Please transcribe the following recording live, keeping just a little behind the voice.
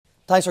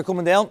Thanks for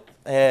coming down.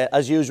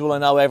 As usual, I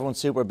know everyone's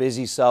super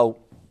busy, so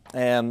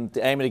the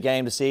aim of the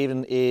game this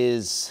evening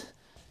is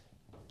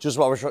just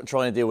what we're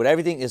trying to do with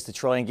everything is to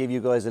try and give you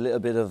guys a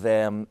little bit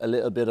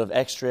of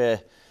extra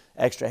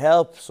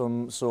help,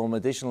 some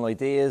additional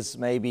ideas,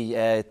 maybe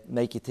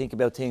make you think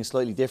about things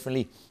slightly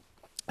differently.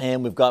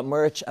 And we've got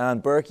Murch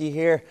and Burke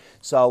here,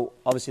 so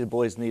obviously the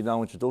boys need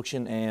no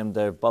introduction, and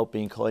they're both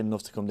being kind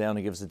enough to come down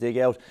and give us a dig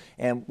out.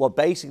 And what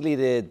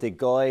basically the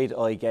guide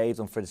I gave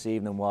them for this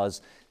evening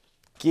was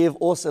give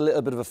us a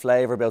little bit of a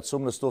flavour about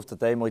some of the stuff that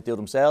they might do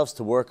themselves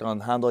to work on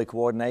hand-eye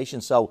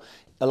coordination. So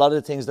a lot of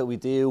the things that we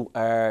do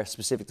are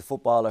specific to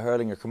football or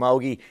hurling or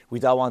camogie. We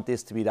don't want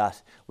this to be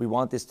that. We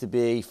want this to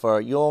be for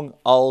young,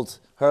 old,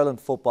 hurling,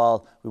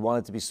 football. We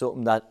want it to be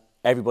something that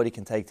everybody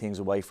can take things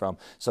away from.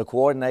 So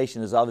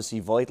coordination is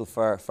obviously vital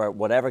for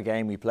whatever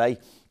game we play.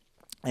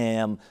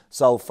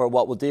 So for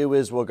what we'll do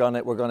is we're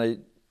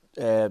gonna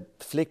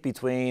flick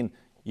between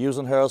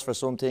using hurls for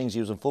some things,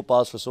 using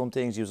footballs for some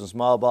things, using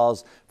small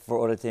balls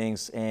for other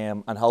things,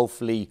 and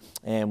hopefully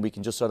we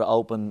can just sort of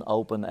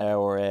open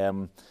our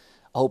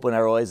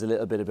eyes a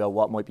little bit about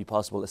what might be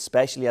possible,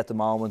 especially at the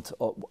moment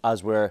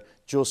as we're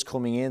just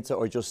coming into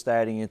or just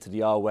starting into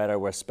the all-weather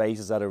where space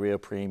is at a real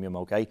premium,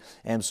 okay?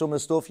 Some of the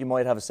stuff you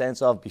might have a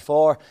sense of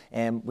before,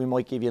 we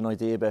might give you an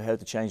idea about how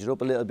to change it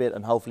up a little bit,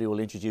 and hopefully we'll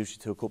introduce you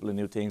to a couple of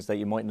new things that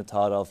you mightn't have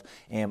thought of,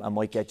 and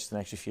might get just an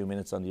extra few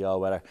minutes on the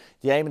all-weather.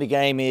 The aim of the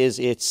game is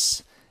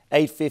it's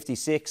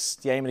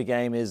 8:56. The aim of the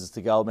game is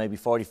to go maybe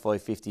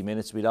 45, 50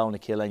 minutes. We don't want to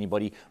kill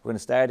anybody. We're going to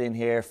start in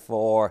here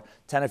for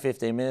 10 or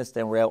 15 minutes,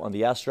 then we're out on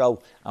the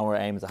Astro, and we're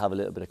aiming to have a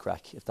little bit of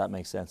crack, if that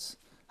makes sense.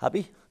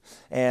 Happy?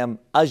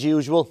 As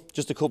usual,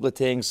 just a couple of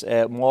things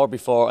more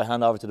before I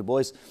hand over to the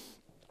boys.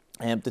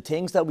 The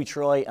things that we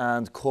try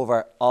and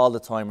cover all the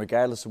time,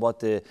 regardless of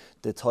what the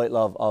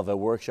title of a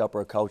workshop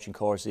or a coaching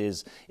course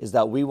is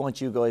that we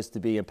want you guys to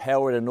be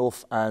empowered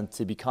enough and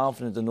to be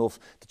confident enough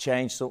to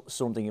change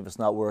something if it's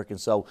not working.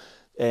 So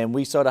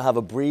we sort of have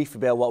a brief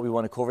about what we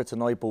want to cover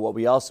tonight, but what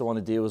we also want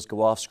to do is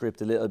go off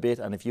script a little bit,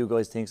 and if you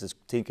guys think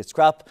it's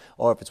crap,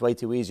 or if it's way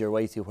too easy or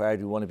way too hard,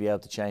 we want to be able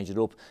to change it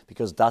up,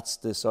 because that's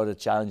the sort of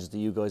challenges that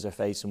you guys are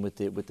facing with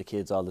the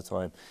kids all the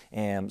time.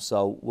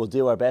 So we'll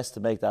do our best to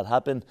make that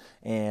happen,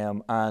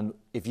 and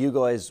if you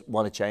guys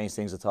want to change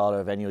things at all or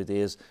have any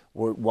ideas,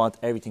 we want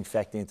everything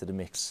fecked into the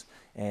mix.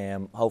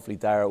 Hopefully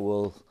Dara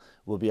will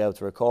be able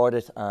to record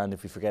it, and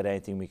if we forget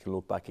anything we can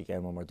look back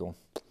again when we're done.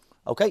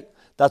 Okay,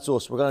 that's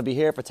us. We're going to be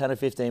here for 10 or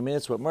 15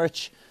 minutes with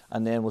Murch,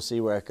 and then we'll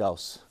see where it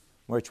goes.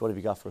 Murch, what have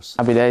you got for us?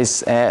 Happy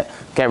days.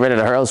 Get rid of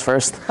the hurls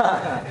first.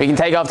 We can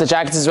take off the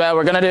jackets as well.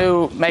 We're going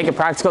to make it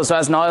practical. So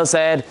as Niall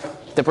said,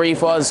 the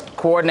brief was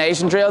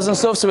coordination drills and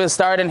stuff. So we'll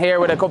start in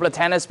here with a couple of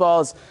tennis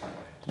balls.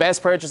 The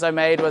best purchase I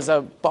made was a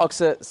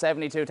box of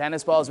 72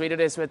 tennis balls. We do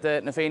this with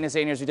the Nafina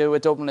seniors. We do it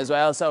with Dublin as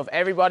well. So if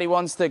everybody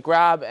wants to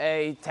grab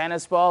a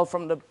tennis ball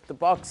from the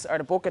box or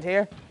the bucket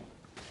here,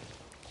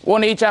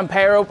 one each, and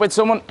pair up with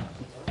someone.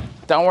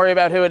 Don't worry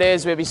about who it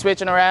is, we'll be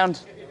switching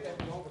around.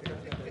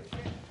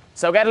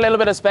 So get a little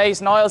bit of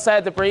space. Niall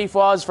said the brief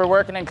was for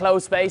working in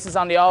close spaces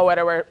on the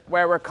all-weather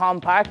where we're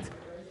compact.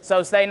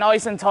 So stay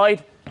nice and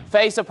tight,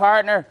 face a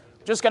partner.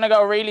 Just going to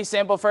go really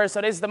simple first.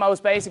 So this is the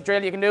most basic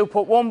drill you can do.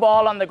 Put one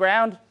ball on the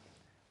ground.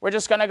 We're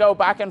just going to go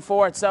back and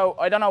forth. So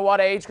I don't know what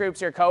age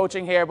groups you're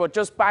coaching here, but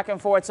just back and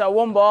forth. So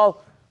one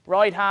ball,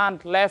 right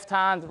hand,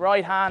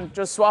 right hand,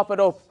 just swap it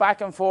up,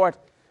 back and forth.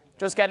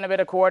 Just getting a bit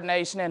of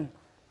coordination in.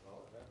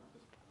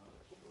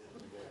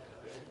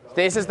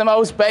 This is the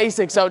most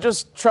basic, so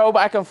just throw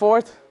back and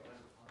forth.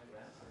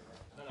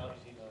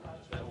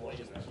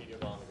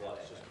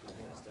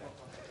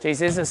 Jeez,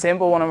 this is a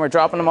simple one and we're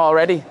dropping them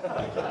already.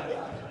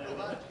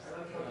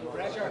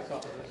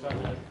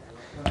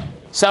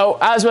 So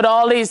as with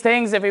all these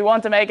things, if we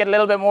want to make it a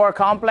little bit more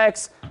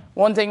complex,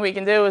 one thing we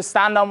can do is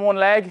stand on one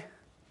leg.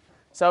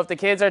 So if the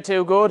kids are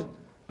too good,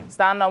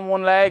 stand on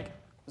one leg,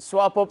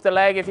 swap up the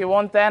leg if you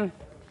want then.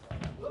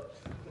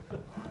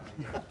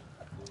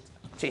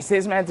 Jeez, this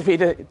is meant to be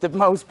the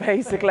most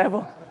basic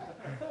level.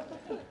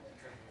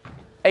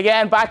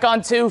 Again, back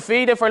on 2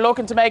 feet. If we're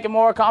looking to make it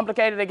more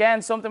complicated,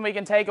 again, something we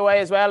can take away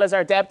as well is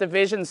our depth of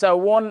vision. So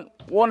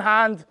one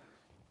hand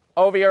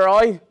over your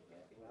eye.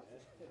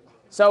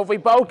 So if we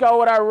both go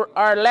with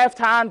our left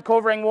hand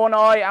covering one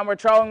eye and we're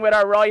throwing with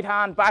our right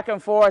hand back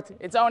and forth,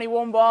 it's only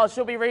one ball,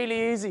 should be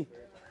really easy.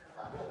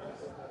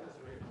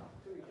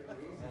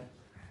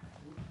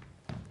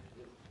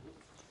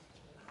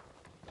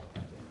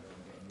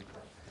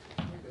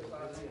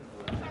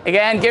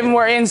 Again, given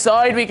we're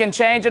inside, we can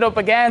change it up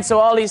again,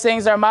 so all these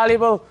things are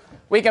malleable.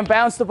 We can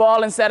bounce the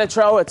ball instead of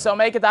throw it, so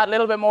make it that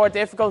little bit more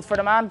difficult for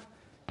the man.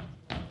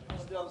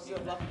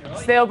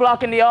 Still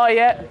blocking the eye,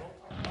 yeah,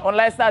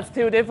 unless that's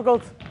too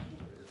difficult.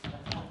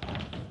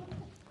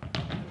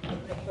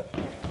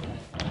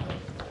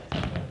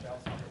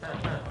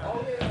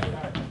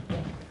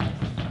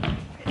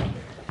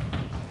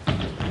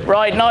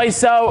 Right, nice,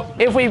 so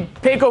if we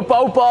pick up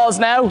both balls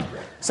now,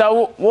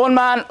 so one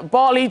man,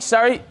 ball each,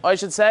 sorry, I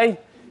should say,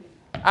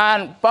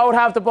 and both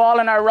have the ball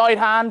in our right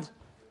hand.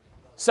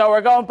 So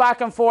we're going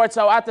back and forth.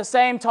 So at the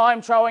same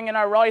time, throwing in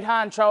our right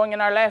hand, throwing in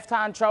our left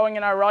hand, throwing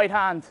in our right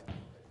hand.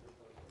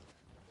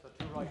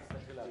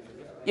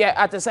 Yeah,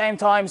 at the same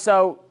time.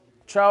 So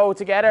throw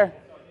together.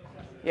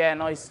 Yeah,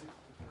 nice.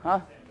 Huh?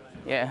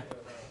 Yeah.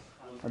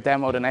 I'll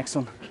demo the next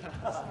one.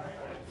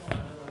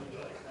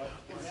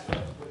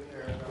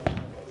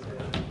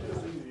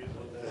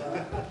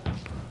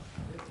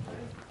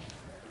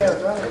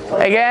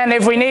 Again,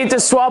 if we need to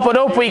swap it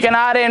up, we can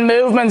add in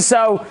movement.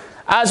 So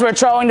as we're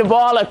throwing the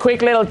ball, a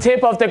quick little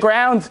tip off the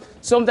ground,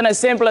 something as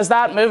simple as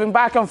that, moving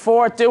back and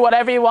forth. Do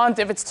whatever you want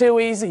if it's too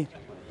easy.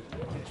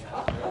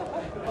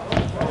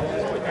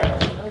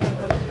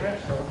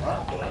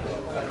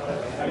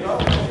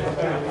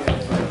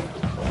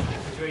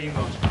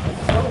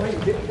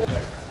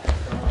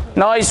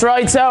 Nice,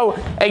 right, so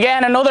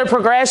again, another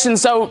progression.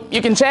 So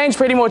you can change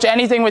pretty much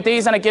anything with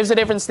these and it gives a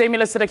different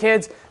stimulus to the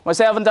kids.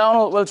 Myself and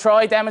Dónal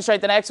will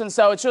demonstrate the next one.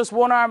 So it's just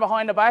one arm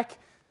behind the back,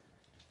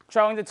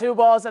 throwing the two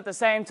balls at the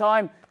same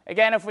time.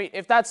 Again,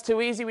 if that's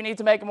too easy, we need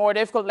to make it more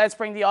difficult. Let's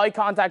bring the eye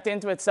contact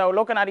into it. So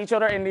looking at each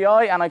other in the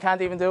eye, and I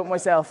can't even do it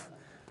myself.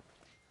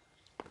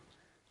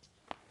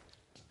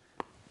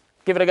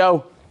 Give it a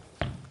go.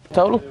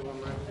 Total.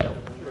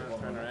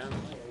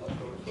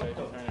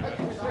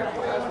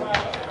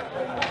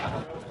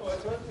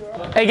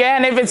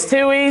 Again, if it's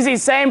too easy,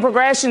 same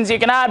progressions. You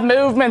can add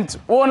movement,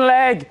 one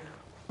leg,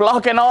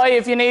 block an eye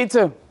if you need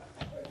to.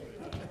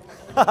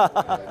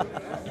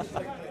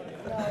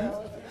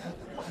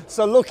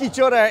 So look each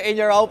other in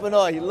your open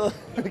eye. Look.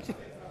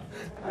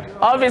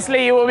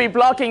 Obviously, you will be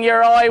blocking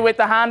your eye with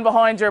the hand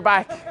behind your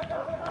back.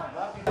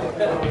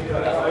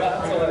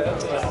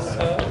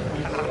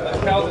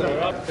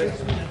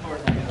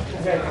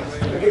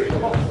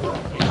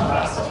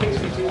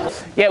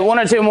 Yeah, one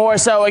or two more.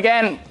 So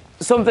again,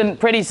 something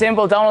pretty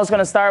simple. Dónal's going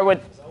to start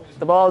with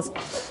the balls.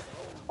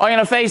 I'm going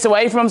to face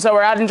away from him, so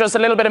we're adding just a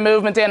little bit of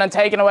movement in and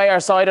taking away our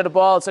side of the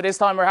ball. So this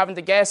time we're having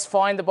to guess,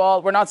 find the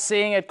ball. We're not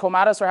seeing it come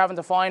at us. We're having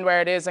to find where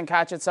it is and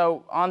catch it.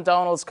 So on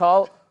Dónal's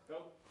call.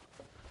 Go.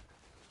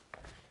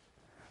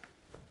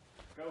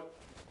 Go.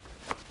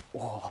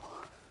 Whoa.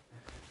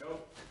 Go.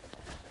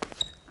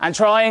 And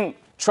trying.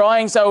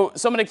 So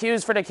some of the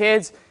cues for the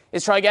kids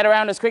is try to get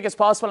around as quick as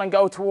possible and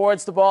go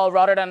towards the ball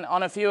rather than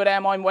on a few of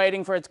them I'm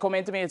waiting for it to come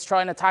into me. It's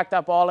trying to attack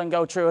that ball and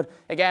go through it.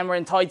 Again, we're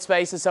in tight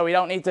spaces, so we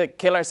don't need to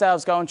kill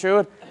ourselves going through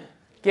it.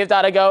 Give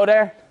that a go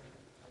there.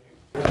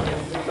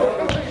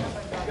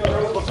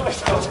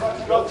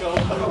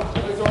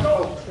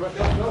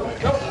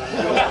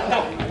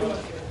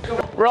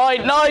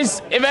 Right,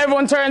 nice. If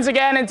everyone turns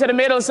again into the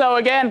middle, so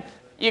again,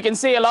 you can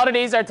see a lot of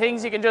these are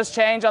things you can just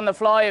change on the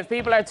fly. If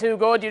people are too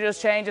good, you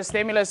just change a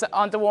stimulus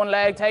onto one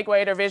leg, take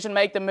away their vision,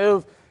 make them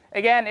move.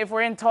 Again, if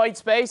we're in tight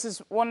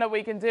spaces, one that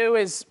we can do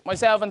is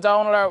myself and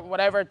Dónal or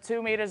whatever,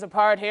 2 meters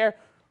apart here.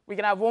 We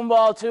can have one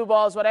ball, two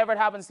balls, whatever it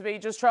happens to be,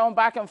 just throwing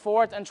back and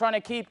forth and trying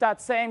to keep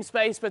that same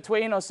space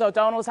between us. So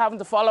Dónal's having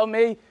to follow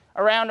me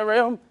around the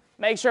room,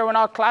 make sure we're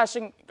not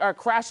clashing or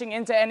crashing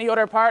into any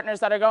other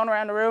partners that are going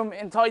around the room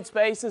in tight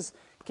spaces.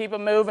 Keep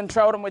them moving,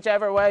 throw them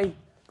whichever way.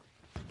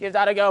 Give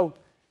that a go.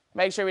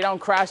 Make sure we don't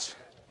crash.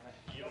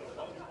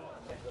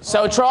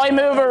 So try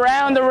move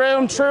around the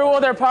room through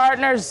other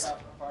partners.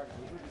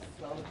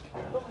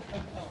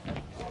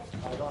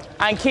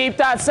 And keep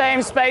that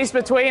same space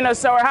between us.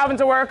 So we're having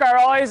to work our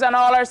eyes and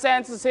all our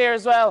senses here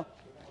as well.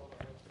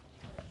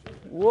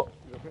 Whoa.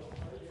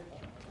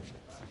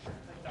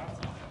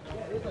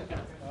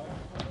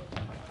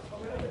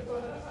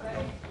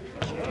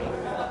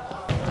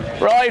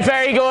 Right,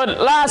 very good.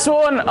 Last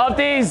one of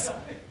these.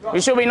 We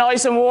should be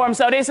nice and warm.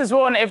 So this is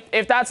one,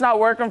 if that's not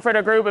working for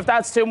the group, if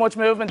that's too much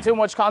movement, too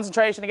much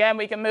concentration, again,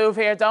 we can move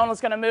here.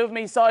 Dónal's going to move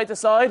me side to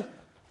side.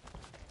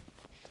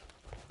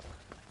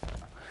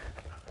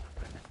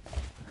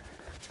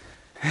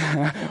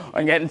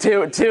 I'm getting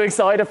too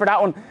excited for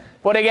that one.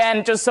 But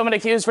again, just some of the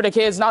cues for the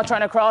kids, not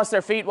trying to cross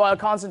their feet while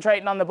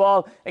concentrating on the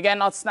ball. Again,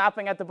 not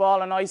snapping at the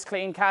ball, a nice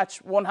clean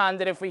catch,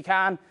 one-handed if we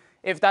can.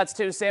 If that's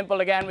too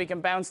simple, again, we can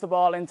bounce the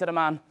ball into the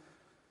man.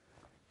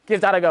 Give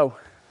that a go.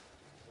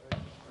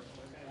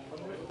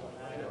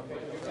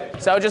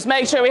 So just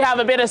make sure we have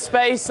a bit of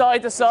space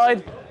side to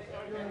side.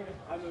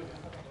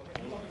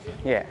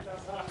 Yeah.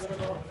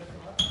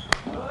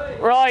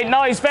 Right,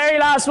 nice. Very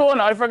last one.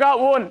 I forgot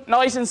one.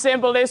 Nice and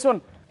simple, this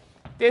one.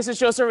 This is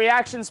just a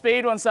reaction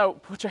speed one, so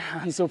put your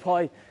hands up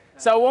high.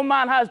 So one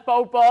man has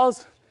both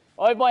balls.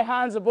 I have my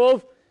hands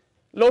above.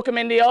 Look him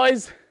in the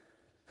eyes.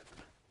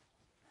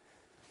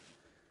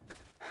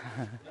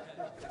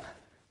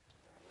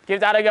 Give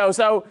that a go.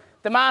 So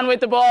the man with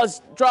the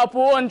balls, drop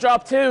one,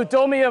 drop two,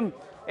 dummy him.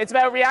 It's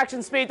about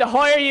reaction speed. The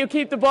higher you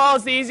keep the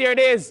balls, the easier it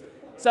is.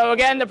 So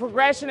again, the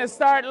progression is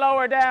start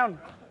lower down.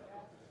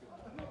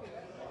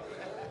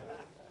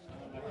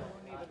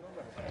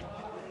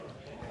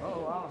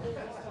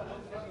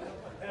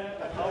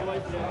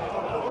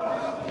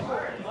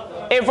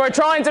 If we're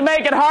trying to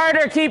make it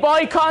harder, keep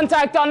eye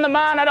contact on the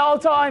man at all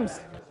times.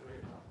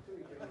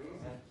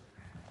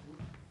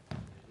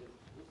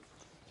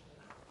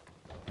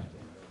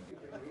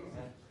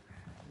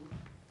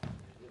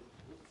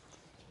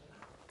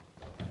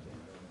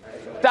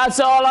 that's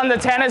all on the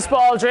tennis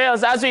ball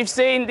drills. As we've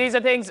seen, these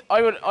are things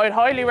I'd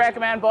highly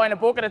recommend buying a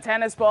bucket of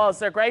tennis balls.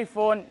 They're great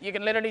fun. You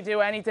can literally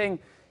do anything.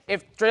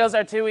 If drills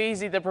are too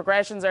easy, the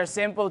progressions are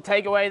simple.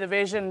 Take away the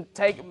vision,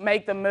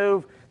 make them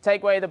move,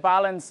 take away the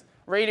balance.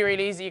 Really,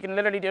 really easy. You can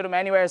literally do them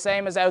anywhere.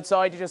 Same as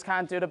outside, you just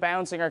can't do the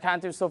bouncing or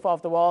can't do stuff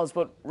off the walls.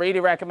 But really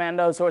recommend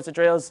those sorts of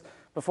drills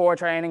before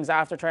trainings,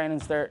 after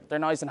trainings. They're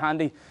nice and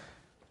handy.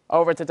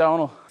 Over to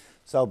Dónal.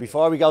 So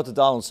before we go to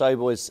Dónal, sorry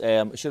boys,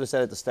 I should have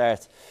said at the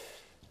start,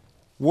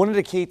 one of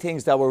the key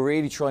things that we're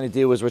really trying to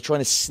do is we're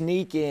trying to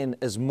sneak in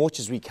as much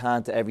as we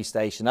can to every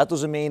station. That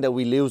doesn't mean that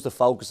we lose the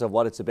focus of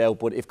what it's about,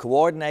 but if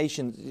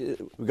coordination,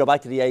 we go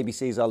back to the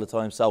ABCs all the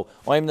time. So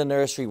I'm in the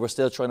nursery, we're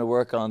still trying to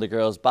work on the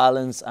girls'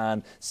 balance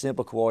and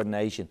simple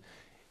coordination.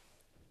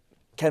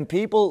 Can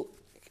people,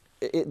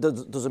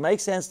 does it make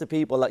sense to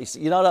people, like,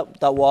 you know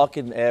that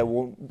walking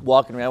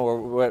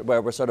around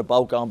where we're sort of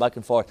both going back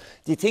and forth?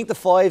 Do you think the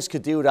fives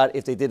could do that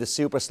if they did it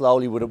super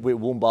slowly with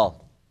one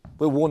ball,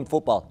 with one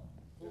football?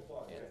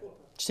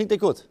 Do you think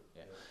they could?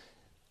 Yeah.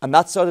 And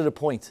that's sort of the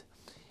point.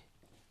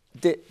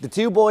 The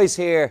two boys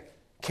here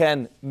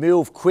can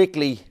move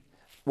quickly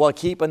while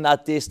keeping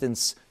that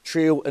distance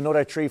through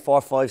another 3,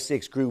 4, 5,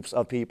 6 groups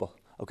of people.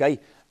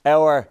 Okay?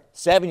 Our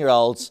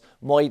 7-year-olds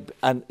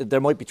and there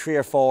might be 3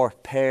 or 4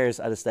 pairs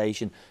at a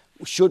station,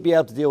 should be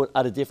able to do it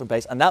at a different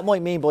pace. And that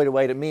might mean, by the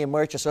way, that me and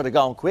Murchan are sort of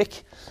going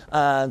quick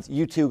and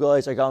you two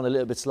guys are going a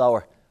little bit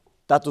slower.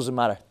 That doesn't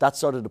matter. That's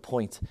sort of the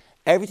point.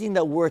 Everything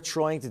that we're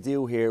trying to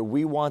do here,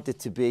 we want it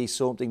to be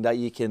something that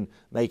you can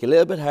make a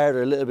little bit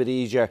harder, a little bit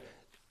easier,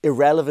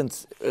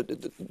 irrelevant,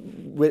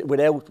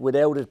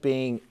 without it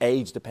being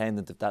age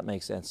dependent, if that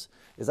makes sense.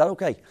 Is that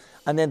okay?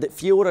 And then the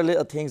few other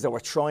little things that we're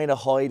trying to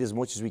hide as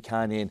much as we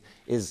can in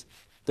is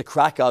the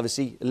crack,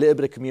 obviously, a little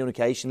bit of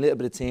communication, a little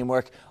bit of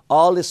teamwork.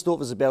 All this stuff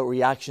is about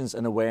reactions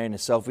and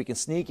awareness. So if we can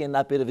sneak in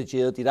that bit of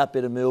agility, that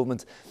bit of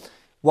movement.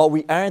 What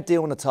we aren't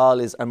doing at all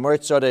is, and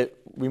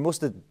we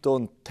must have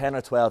done 10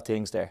 or 12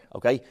 things there,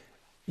 okay?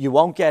 You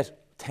won't get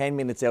 10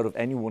 minutes out of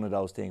any one of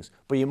those things,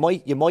 but you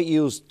might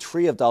use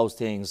 3 of those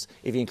things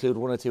if you include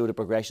 1 or 2 of the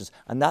progressions.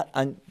 And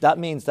that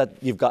means that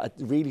you've got a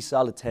really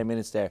solid 10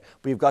 minutes there,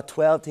 but you've got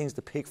 12 things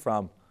to pick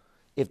from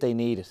if they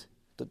need it.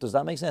 Does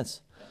that make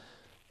sense?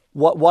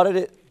 What are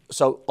the,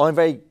 so I'm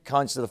very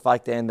conscious of the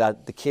fact then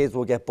that the kids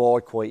will get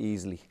bored quite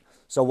easily.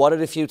 So what are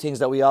the few things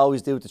that we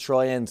always do to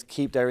try and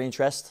keep their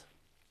interest?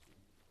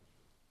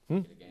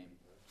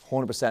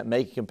 100%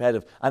 make it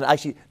competitive, and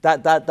actually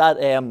that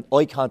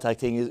eye contact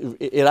thing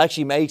it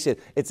actually makes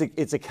it's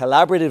a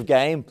collaborative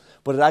game,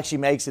 but it actually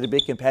makes it a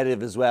bit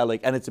competitive as well.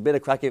 Like, and it's a bit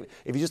of crack if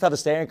you just have a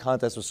staring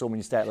contest with someone,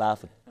 you start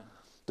laughing.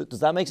 Does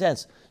that make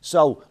sense?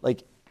 So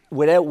like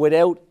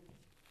without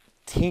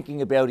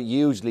thinking about it,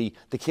 usually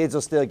the kids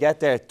will still get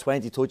their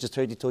 20 touches,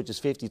 30 touches,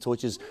 50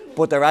 touches,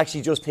 but they're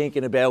actually just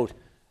thinking about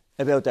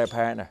their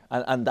partner,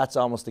 and that's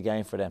almost the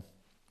game for them.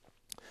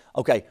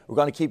 Okay, we're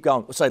going to keep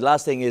going. Sorry, the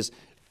last thing is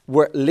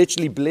we're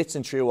literally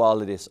blitzing through all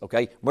of this,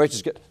 okay?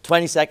 Merch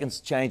 20 seconds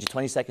change it,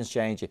 20 seconds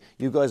change it.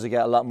 You guys will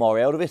get a lot more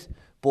out of it,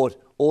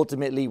 but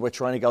ultimately we're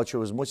trying to go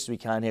through as much as we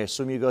can here.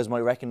 Some of you guys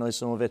might recognise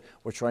some of it.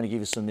 We're trying to give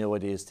you some new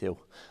ideas too,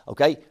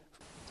 okay?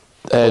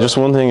 Just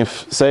one thing,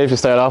 say if you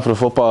start off with a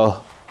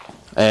football,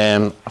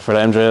 for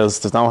them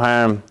drills, there's no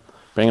harm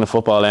bringing a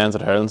football down to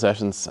the hurling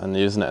sessions and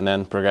using it and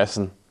then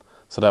progressing.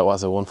 So that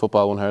was a 1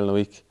 football, 1 hurling a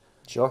week.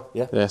 Sure,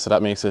 yeah. Yeah, so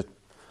that makes it,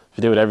 if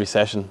you do it every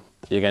session,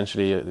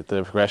 eventually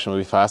the progression will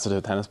be faster to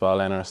a tennis ball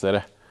then or a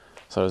sliotar.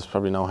 So there's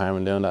probably no harm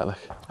in doing that, like,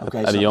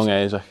 okay, at a young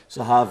age. Like.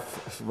 So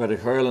whether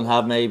hurling,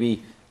 have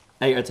maybe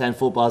 8 or 10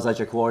 footballs at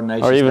your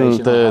coordination or even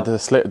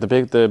station,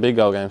 the big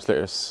goal game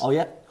sliotters. Oh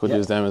yeah, could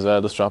use them as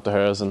well. Just drop the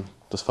hurls and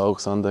just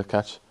focus on the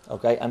catch.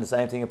 Okay, and the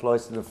same thing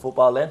applies to the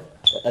football then.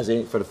 As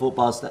in for the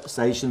football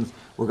stations,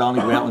 we're going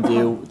to go out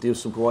and do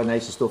some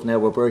coordination stuff now.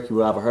 Where Burke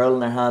will have a hurl in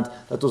their hand.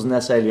 That doesn't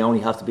necessarily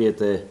only have to be at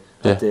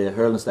the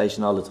hurling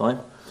station all the time.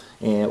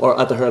 Or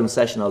at the hurling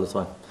session all the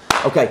time.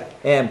 Okay,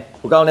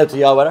 we're going out to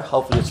the weather.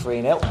 Hopefully it's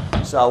free now.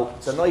 So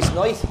it's a nice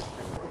night.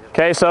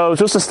 Okay, so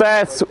just to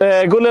start,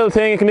 a good little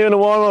thing you can do in the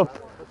warm-up.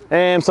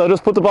 So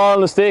just put the ball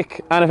on the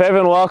stick, and if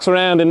everyone walks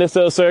around in this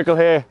little circle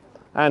here,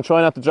 and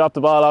try not to drop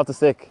the ball off the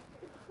stick.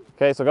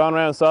 Okay, so going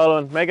around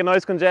soloing, make it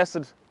nice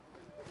congested,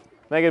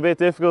 make it a bit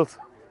difficult.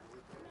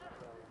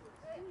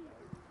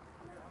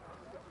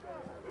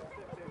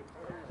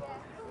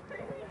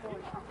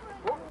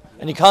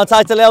 Any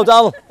contact allowed,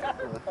 Dónal?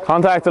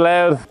 Contact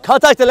allowed.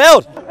 Contact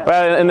allowed?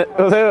 Well,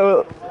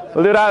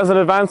 we'll do that as an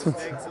advancement.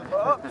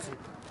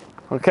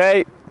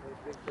 Okay,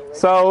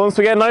 so once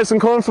we get nice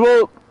and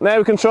comfortable, now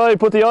we can try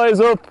put the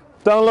eyes up,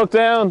 don't look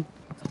down.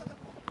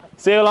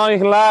 See how long you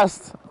can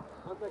last.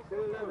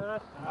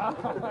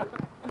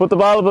 Put the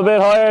ball up a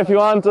bit higher if you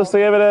want, just to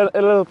give it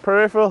a little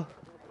peripheral.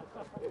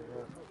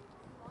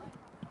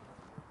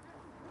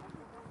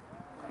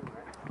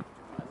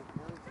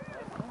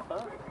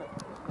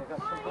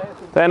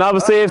 Then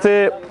obviously if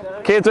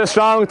the kids are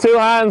strong with 2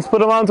 hands,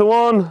 put them onto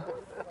 1.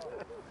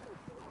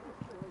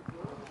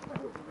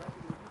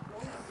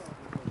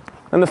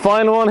 And the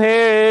final one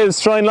here is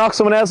try and knock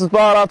someone else's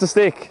ball off the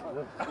stick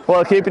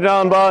while keeping your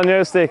own ball on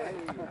your stick.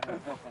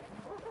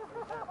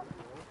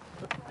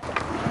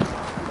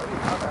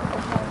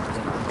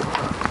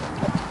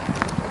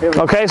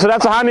 Okay, so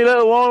that's a handy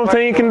little warm-up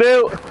thing you can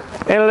do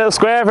in a little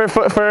square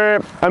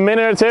for a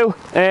minute or two.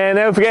 And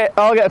now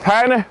I'll get a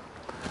partner.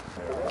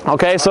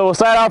 Okay, so we'll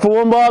start off with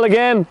one ball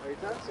again.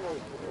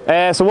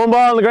 So one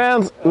ball on the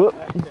ground.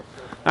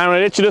 And we're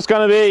literally just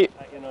going to be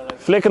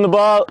flicking the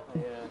ball,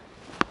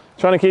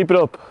 trying to keep it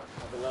up.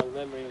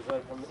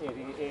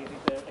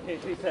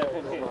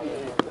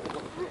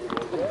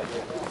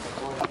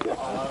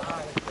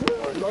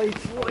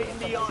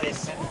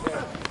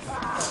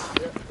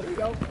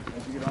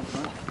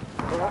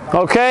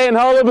 Okay, and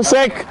hold up a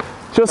sec.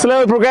 Just a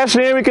little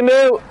progression here we can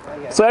do.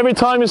 So every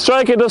time you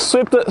strike it, just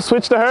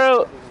switch the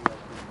hurl.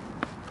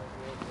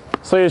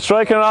 So you're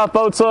striking it off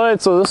both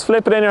sides, so just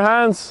flip it in your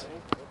hands.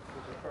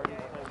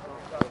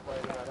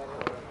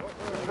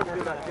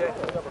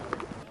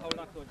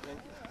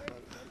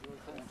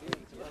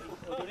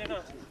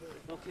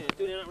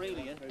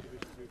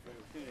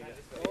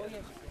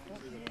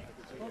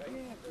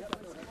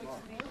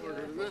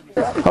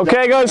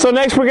 Okay guys, so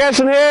next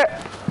progression here,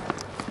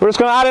 we're just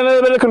going to add in a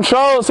little bit of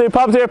control. So you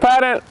pop it to your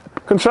partner,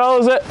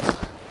 controls it,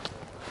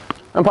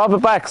 and pop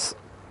it back. So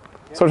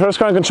we're just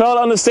going to control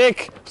it on the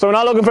stick. So we're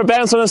not looking for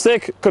bounce on the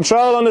stick,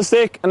 control on the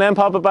stick, and then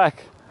pop it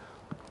back.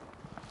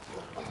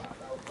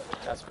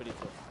 That's pretty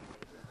cool.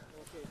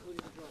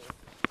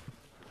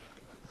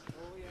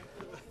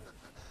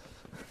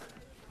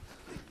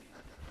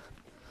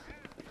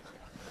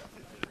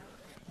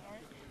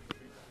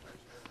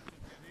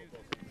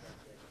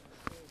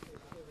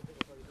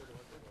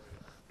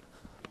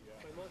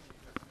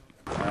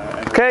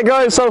 Okay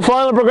guys, so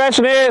final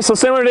progression here, so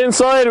similar to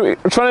inside, we're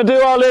trying to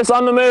do all this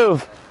on the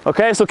move.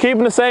 Okay, so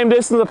keeping the same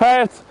distance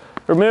apart,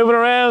 we're moving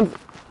around.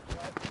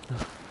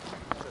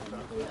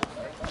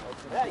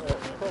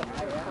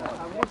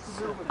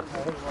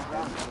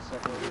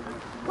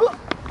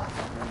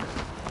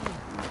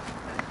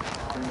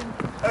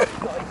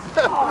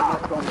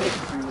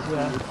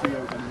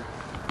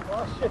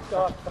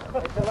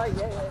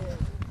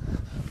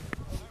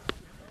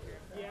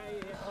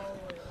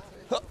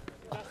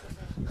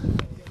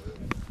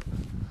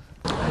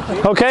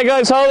 Okay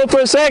guys, hold up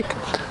for a sec.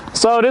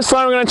 So this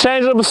time we're going to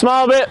change it up a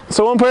small bit.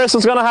 So one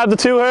person's going to have the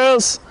two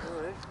hurls.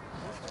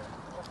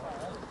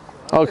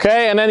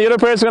 Okay, and then the other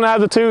person's going to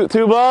have the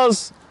two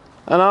balls.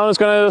 And I'm just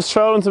going to just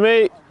throw them to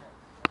me.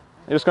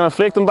 You're just going to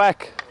flick them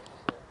back.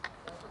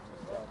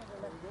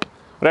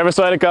 Whatever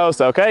side it goes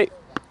to, okay?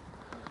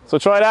 So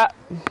try that.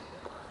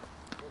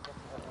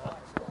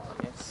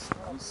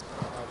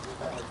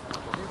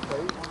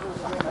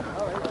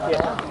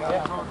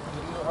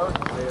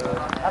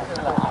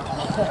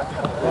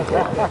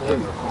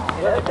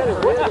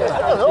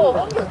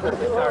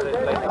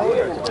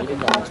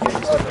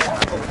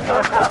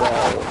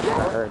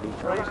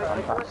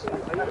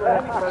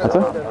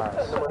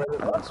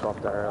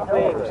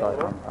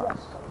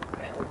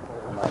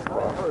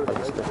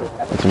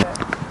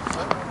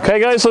 Okay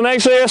guys, so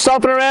make sure you're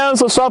stopping around,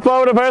 so stop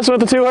over the person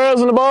with the two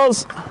hurls and the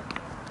balls.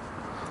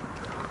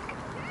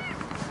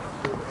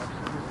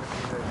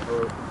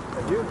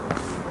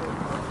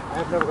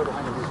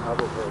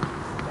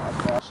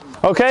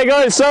 Okay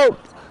guys, so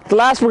the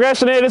last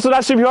progression here, this would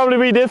actually probably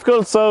be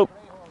difficult, so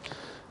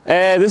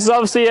this is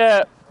obviously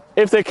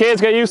if the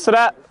kids get used to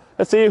that.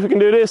 Let's see if we can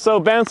do this. So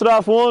bounce it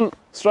off one,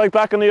 strike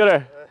back on the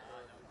other.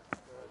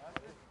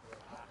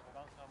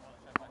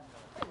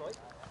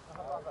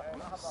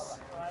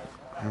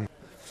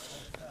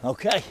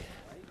 Okay.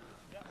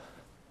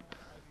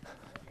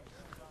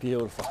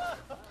 Beautiful.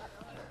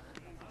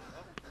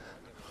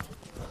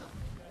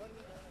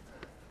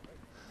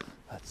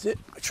 That's it.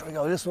 We'll try to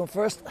go this one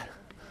first.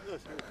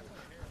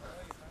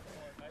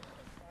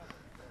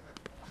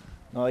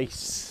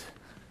 Nice.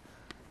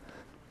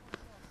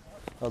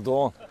 Well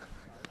done.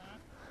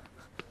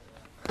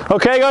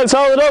 Okay guys,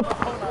 hold it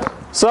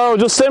up. So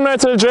just similar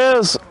to the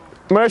drills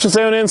Murchan's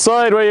doing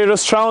inside, where you're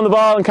just throwing the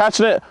ball and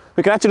catching it,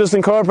 we can actually just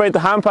incorporate the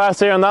hand pass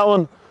here on that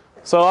one.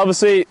 So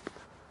obviously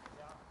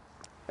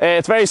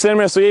it's very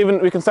similar, so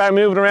we can start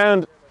moving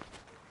around,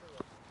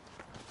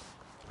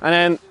 and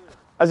then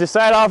as you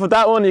start off with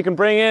that one, you can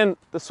bring in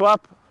the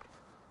swap.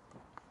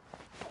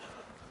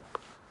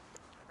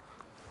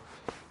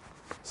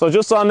 So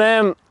just on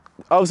them,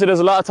 obviously there's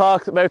a lot of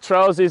talk about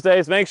throws these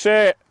days. Make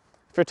sure if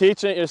you're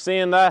teaching it, you're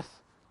seeing that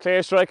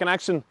clear strike in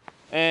action.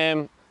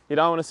 You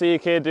don't want to see a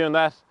kid doing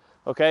that.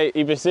 Okay,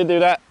 if you see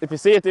a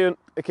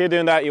kid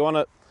doing that, you want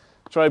to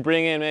try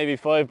bring in maybe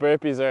 5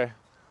 burpees or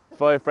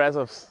 5 press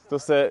ups,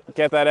 just to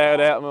get that out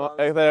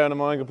of the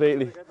mind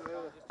completely.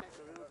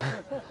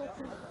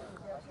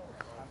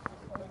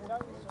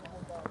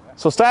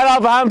 So start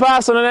off a hand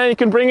pass, and then you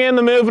can bring in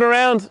the moving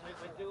around.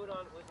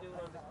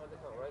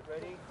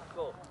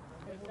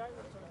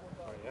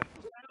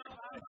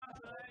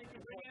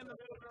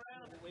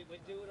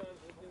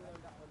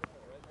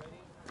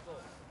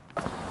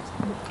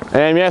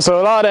 Yeah, so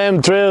a lot of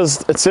them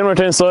drills, it's similar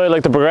to inside,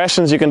 like the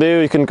progressions you can do.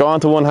 You can go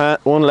onto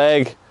one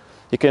leg,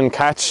 you can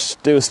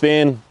catch, do a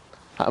spin,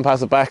 and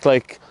pass it back.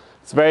 Like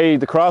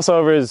the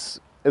crossover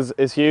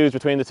is huge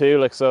between the two.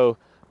 Like, so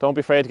don't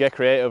be afraid to get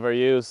creative or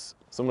use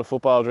some of the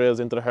football drills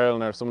into the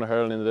hurling or some of the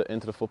hurling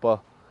into the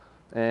football.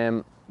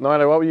 Niall,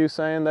 what were you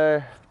saying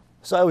there?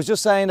 So I was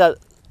just saying that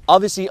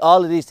obviously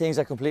all of these things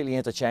are completely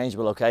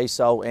interchangeable, okay?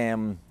 So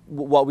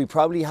what we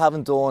probably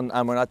haven't done,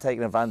 and we're not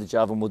taking advantage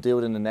of, and we'll do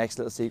it in the next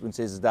little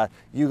sequences, is that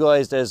you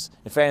guys,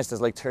 in fairness, there's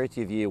like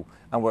 30 of you,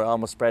 and we're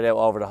almost spread out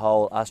over the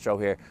whole Astro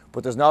here.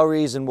 But there's no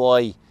reason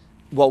why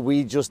what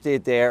we just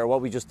did there, or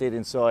what we just did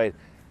inside,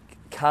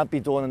 can't be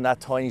done in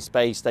that tiny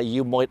space that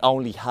you might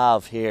only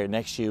have here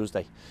next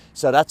Tuesday.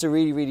 So that's a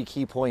really, really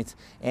key point.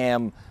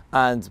 And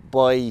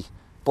by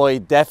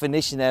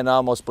definition then,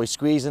 almost by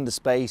squeezing the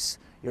space,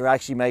 you're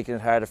actually making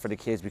it harder for the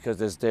kids, because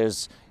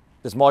there's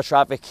more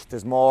traffic,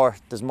 there's more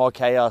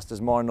chaos, there's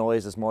more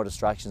noise, there's more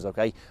distractions,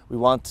 okay? We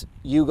want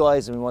you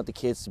guys and we want the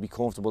kids to be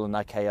comfortable in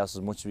that chaos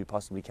as much as we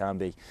possibly can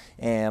be.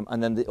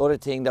 And then the other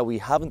thing that we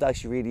haven't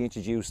actually really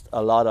introduced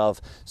a lot of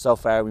so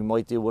far, we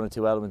might do one or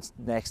two elements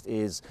next,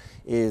 is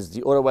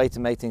the other way to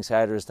make things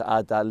harder is to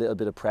add that little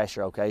bit of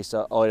pressure, okay?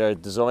 So either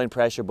design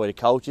pressure by the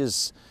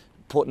coaches,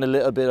 putting a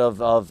little bit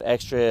of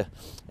extra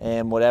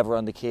whatever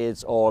on the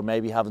kids, or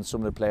maybe having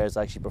some of the players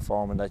actually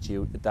performing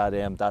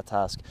that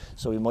task.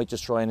 So we might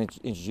just try and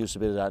introduce a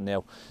bit of that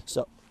now.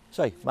 So,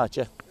 sorry, Matt,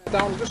 yeah.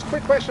 Dónal, just a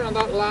quick question on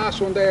that last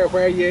one there,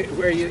 where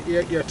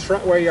you're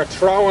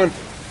throwing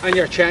and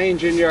you're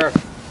changing your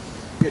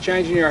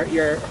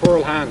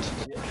hurl hand.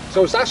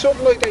 So is that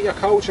something like that you're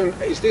coaching?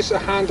 Is this a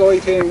hand-eye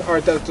thing, or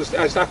is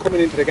that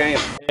coming into the game?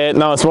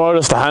 No, it's more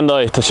just a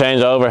hand-eye to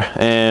change over.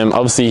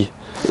 Obviously,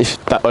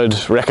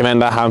 I'd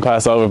recommend that hand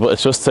pass over, but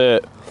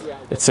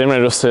it's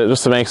similar just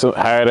to make it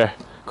harder,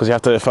 because you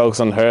have to focus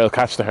on the hurl,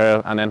 catch the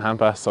hurl, and then hand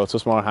pass. So it's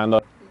just more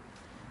hand-eye.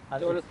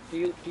 Do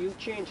you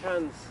change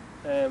hands?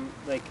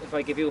 Like if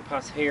I give you a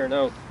pass here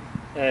now,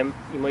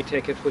 you might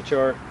take it with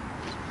your.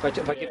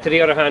 If I give to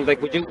the other hand,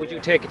 like would you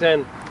take it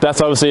then?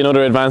 That's obviously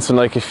another advancement.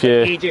 Like if you.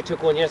 EJ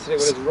took one yesterday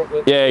with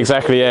his. Yeah,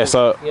 exactly. Yeah.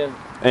 So.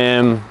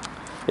 Yeah.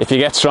 If you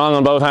get strong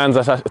on both hands,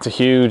 it's a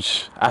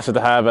huge asset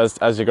to have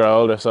as you grow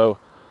older. So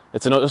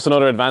it's just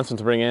another advancement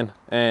to bring in.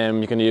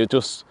 You can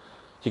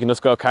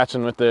just go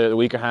catching with the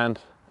weaker hand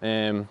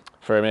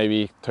for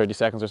maybe 30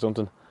 seconds or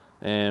something.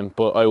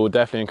 But I would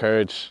definitely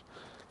encourage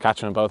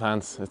catching with both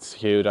hands. It's a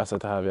huge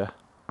asset to have, yeah.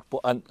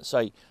 But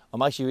sorry,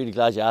 I'm actually really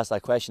glad you asked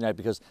that question there,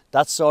 because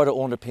that sort of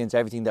underpins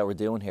everything that we're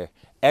doing here.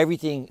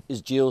 Everything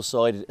is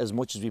dual-sided as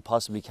much as we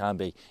possibly can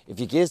be. If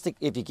you give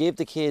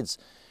the kids,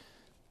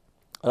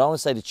 I don't want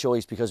to say the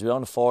choice, because we don't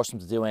want to force them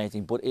to do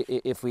anything, but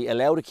if we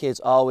allow the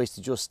kids always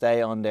to just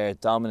stay on their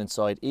dominant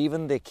side,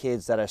 even the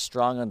kids that are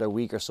strong on their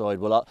weaker side,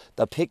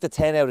 they'll pick the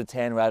 10 out of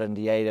 10 rather than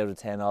the 8 out of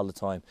 10 all the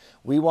time.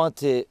 We want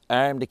to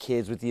arm the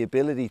kids with the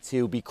ability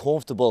to be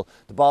comfortable.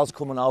 The ball's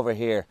coming over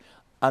here,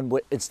 and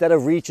instead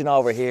of reaching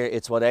over here,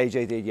 it's what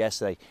AJ did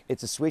yesterday. It's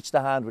to switch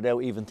the hand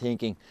without even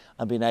thinking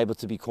and being able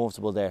to be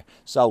comfortable there.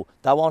 So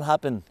that won't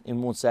happen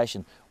in one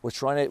session. We're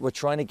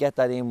trying to get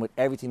that in with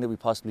everything that we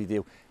possibly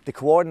do. The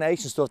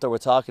coordination stuff that we're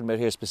talking about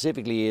here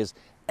specifically is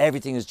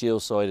everything is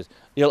dual-sided.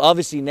 You'll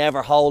obviously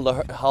never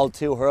hold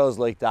two hurls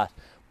like that,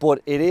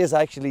 but it is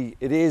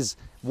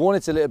one,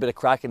 it's a little bit of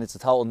crack and it's a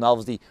total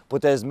novelty,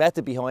 but there's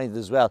method behind it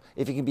as well.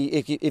 If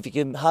you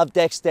can have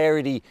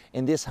dexterity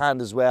in this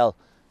hand as well,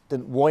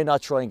 then why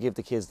not try and give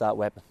the kids that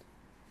weapon?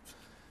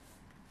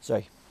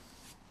 Sorry,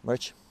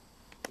 Murch.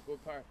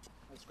 Good part.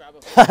 I'll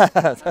scrabble.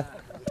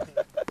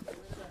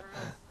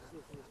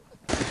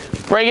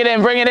 Bring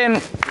it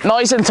in,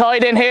 nice and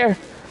tight in here.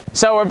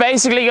 So we're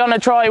basically going to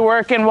try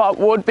working what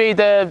would be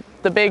the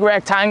big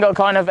rectangle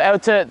kind of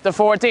out to the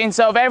 14.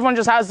 So if everyone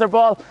just has their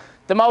ball,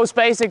 the most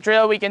basic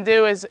drill we can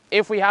do is,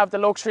 if we have the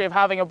luxury of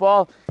having a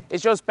ball,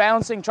 is just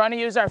bouncing, trying to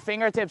use our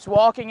fingertips,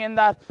 walking in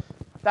that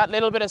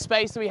little bit of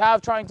space that we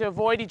have, trying to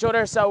avoid each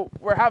other. So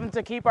we're having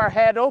to keep our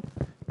head up,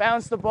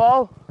 bounce the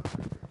ball.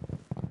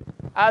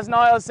 As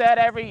Niall said,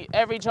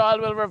 every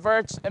child will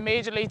revert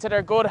immediately to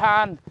their good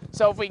hand.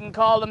 So if we can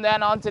call them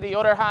then onto the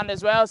other hand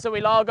as well. So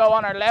we'll all go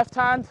on our left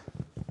hand.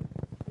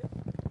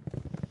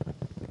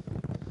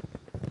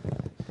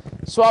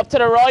 Swap to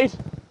the right.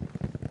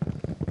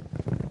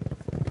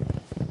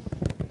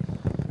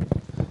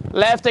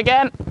 Left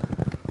again.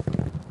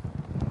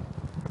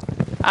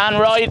 And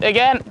right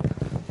again.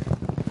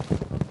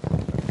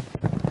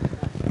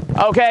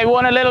 Okay,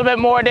 one a little bit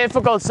more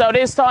difficult. So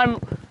this time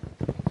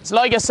it's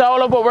like a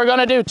solo, but we're going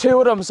to do two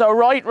of them. So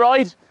right,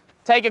 right,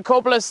 take a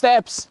couple of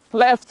steps,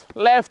 left,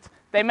 left.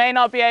 They may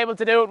not be able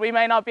to do it, we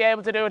may not be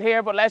able to do it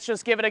here, but let's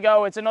just give it a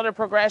go. It's another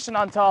progression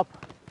on top.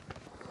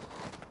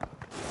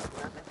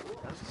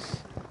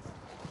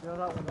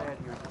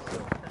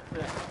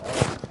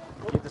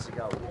 Give this a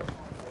go.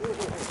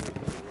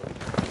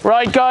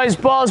 Right guys,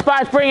 balls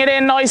back, bring it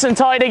in nice and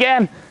tight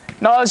again.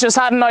 Niall's just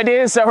had an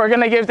idea, so we're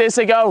going to give this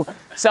a go.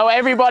 So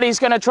everybody's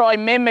going to try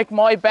mimic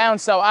my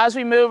bounce. So as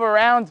we move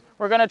around,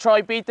 we're going to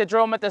try beat the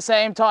drum at the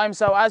same time.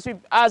 So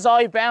as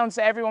I bounce,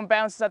 everyone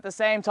bounces at the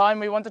same time.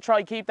 We want to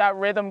try keep that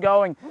rhythm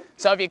going.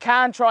 So if you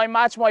can try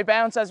match my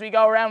bounce as we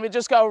go around, we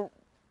just go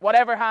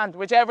whatever hand,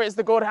 whichever is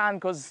the good hand,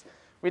 because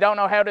we don't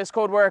know how this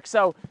could work.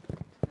 So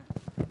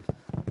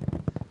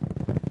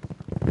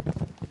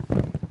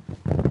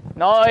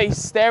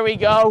nice, there we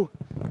go.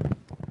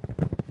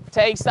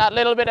 Takes that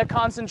little bit of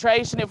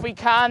concentration. If we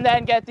can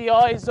then get the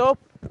eyes up.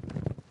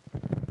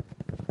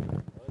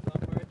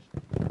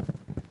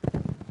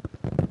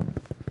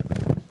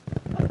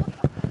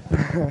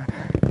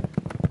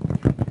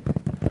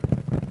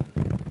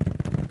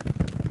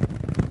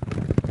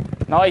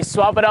 Nice,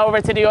 swap it over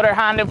to the other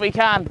hand if we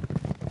can.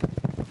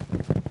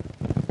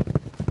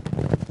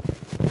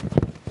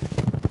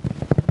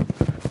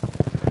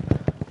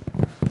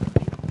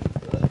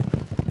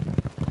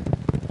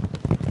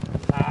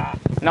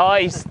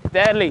 Nice,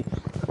 deadly.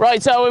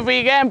 Right, so if we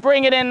again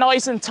bring it in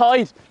nice and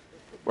tight,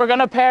 we're going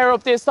to pair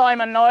up this time,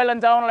 and Niall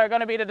and Dónal are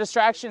going to be the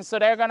distractions, so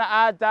they're going to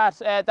add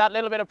that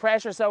little bit of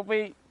pressure. So if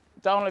we,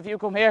 Dónal, if you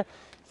come here,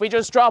 if we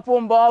just drop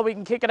one ball, we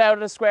can kick it out of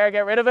the square,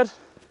 get rid of it.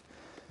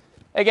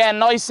 Again,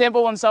 nice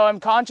simple one, so I'm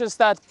conscious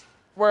that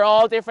we're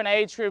all different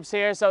age groups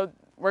here, so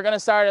we're going to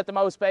start at the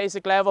most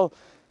basic level,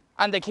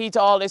 and the key to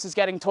all this is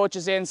getting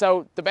touches in.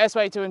 So the best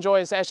way to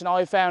enjoy a session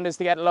I've found is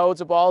to get loads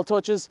of ball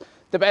touches.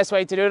 The best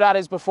way to do that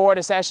is before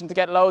the session to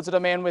get loads of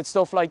them in with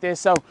stuff like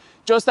this. So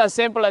just as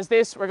simple as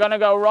this, we're going to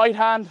go right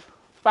hand,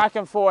 back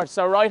and forth.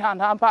 So right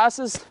hand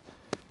passes,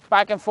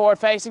 back and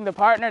forth facing the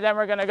partner, then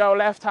we're going to go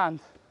left hand.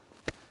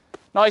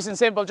 Nice and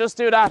simple, just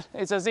do that.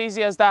 It's as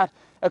easy as that.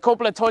 A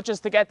couple of touches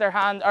to get their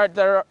hand or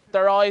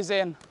their eyes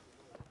in.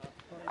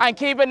 And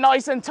keep it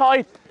nice and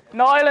tight.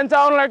 Niall and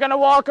Dónal are going to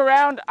walk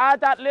around,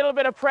 add that little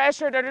bit of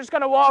pressure. They're just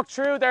going to walk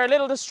through. They're a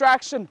little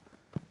distraction.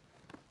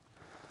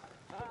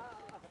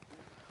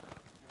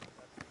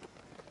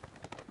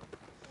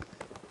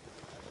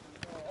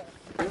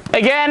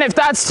 Again, if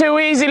that's too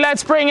easy,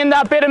 let's bring in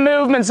that bit of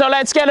movement. So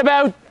let's get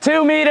about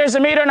 2 meters,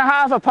 1.5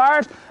 meters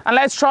apart, and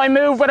let's try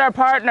move with our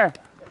partner.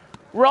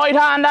 Right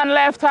hand and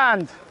left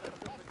hand.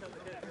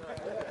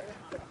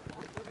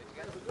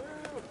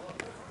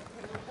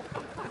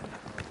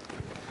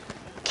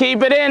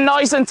 Keep it in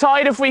nice and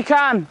tight if we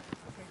can.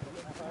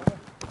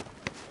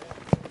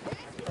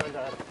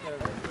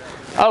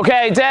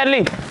 Okay,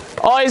 deadly.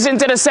 Eyes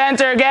into the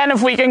center again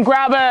if we can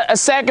grab a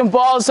second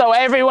ball so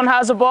everyone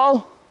has a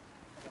ball.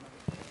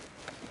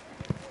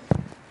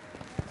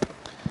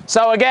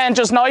 So again,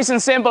 just nice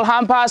and simple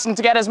hand passing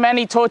to get as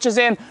many touches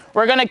in.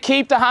 We're going to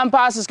keep the hand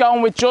passes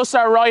going with just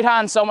our right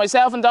hand. So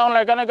myself and Dónal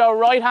are going to go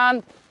right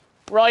hand,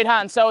 right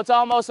hand. So it's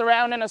almost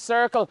around in a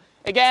circle.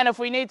 Again, if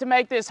we need to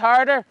make this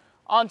harder,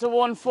 onto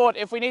one foot.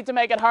 If we need to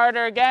make it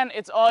harder again,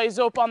 it's eyes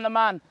up on the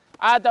man.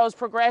 Add those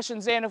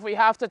progressions in if we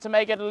have to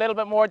make it a little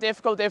bit more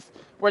difficult if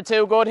we're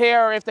too good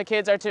here or if the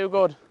kids are too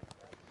good.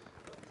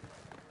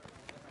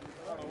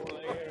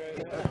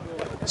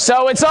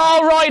 So it's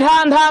all right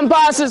hand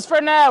passes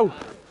for now.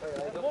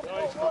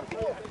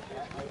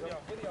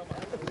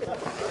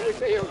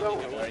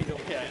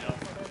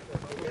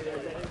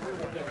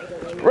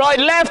 Right,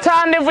 left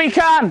hand if we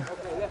can.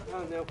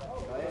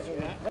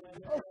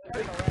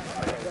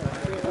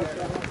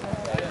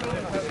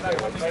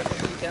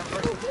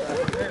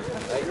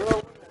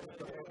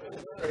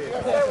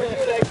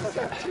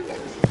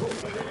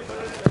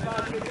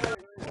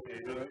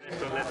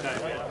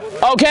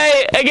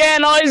 Okay,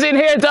 again, eyes in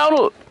here,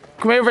 Dónal.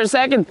 Come here for a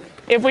second.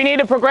 If we need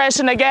a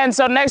progression again,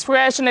 so the next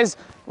progression is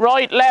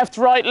right, left,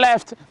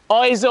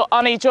 eyes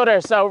on each other.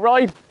 So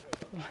right.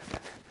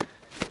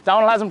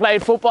 Dónal hasn't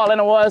played football in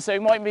a while, so he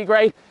mightn't be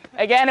great.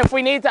 Again, if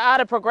we need to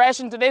add a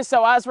progression to this,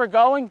 so as we're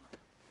going,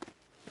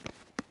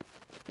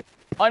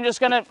 I'm just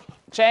going to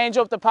change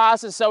up the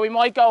passes. So we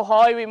might go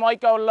high, we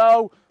might go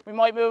low, we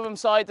might move them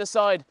side to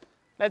side.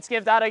 Let's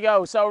give that a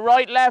go. So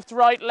right, left,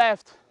 right,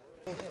 left.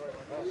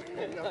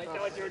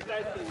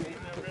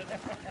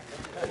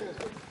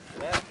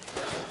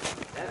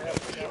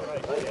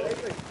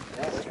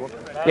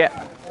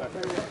 Yeah.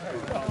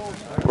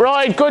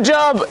 Right, good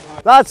job.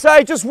 Lads,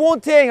 sorry, just one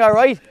thing, all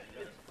right?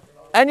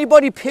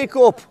 Anybody pick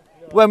up,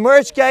 when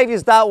Murch gave you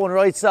that one,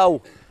 right,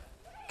 so,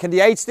 can the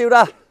 8s do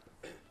that?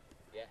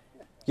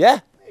 Yeah?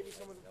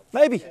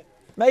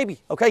 Maybe,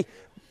 okay.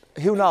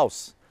 Who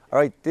knows? All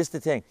right, this is the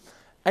thing.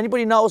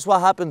 Anybody knows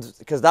what happened,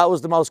 because that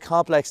was the most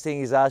complex thing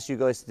he's asked you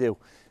guys to do.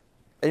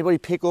 Anybody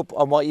pick up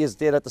on what you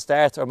did at the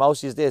start, or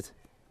most of you did?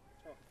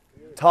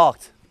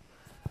 Talked.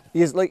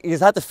 You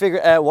had to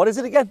figure out, what is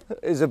it again?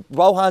 Is it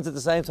both hands at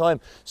the same time?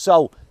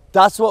 So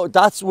that's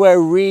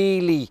where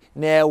really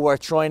now we're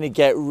trying to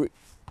get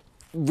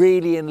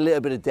really in a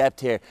little bit of depth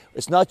here.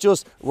 It's not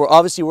just, we're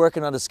obviously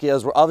working on the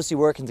skills, we're obviously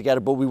working together,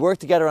 but we work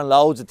together on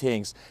loads of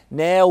things.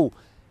 Now,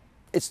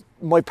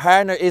 my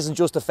partner isn't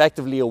just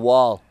effectively a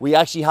wall. We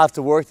actually have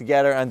to work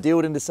together and do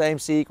it in the same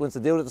sequence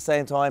and do it at the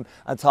same time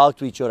and talk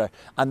to each other.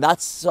 And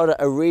that's sort of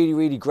a really,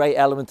 really great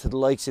element to the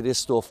likes of this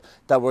stuff,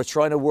 that we're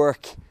trying to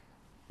work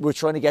we're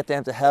trying to get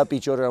them to help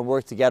each other and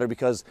work together,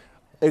 because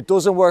it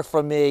doesn't work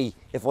for me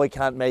if I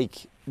can't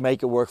make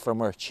it work for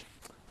Murch.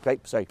 Okay,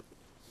 sorry.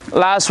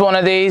 Last one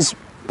of these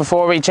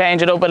before we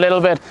change it up a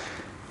little bit.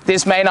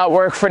 This may not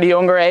work for the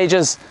younger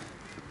ages.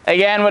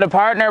 Again, with a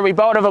partner, we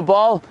both have a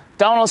ball.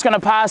 Dónal's going to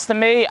pass to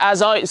me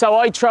so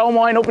I throw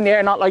mine up in the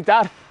air, not like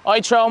that. I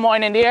throw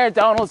mine in the air,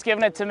 Dónal's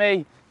giving it to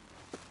me.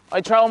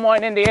 I throw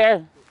mine in the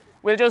air.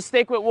 We'll just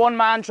stick with one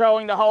man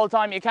throwing the whole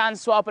time. You can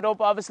swap it up,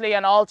 obviously,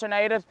 and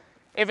alternate it.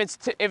 If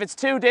it's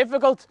too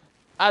difficult,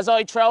 as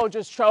I throw,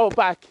 just throw it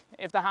back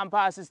if the hand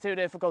pass is too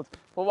difficult.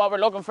 But what we're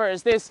looking for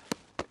is this.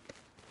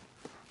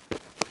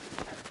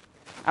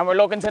 And we're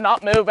looking to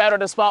not move out of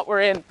the spot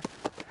we're in.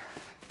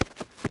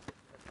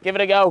 Give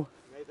it a go.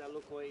 Made that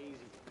look quite easy.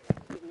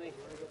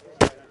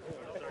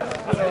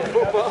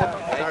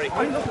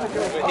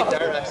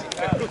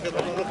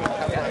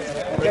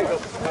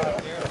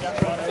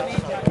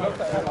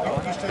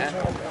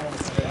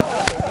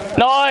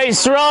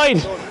 Nice, right.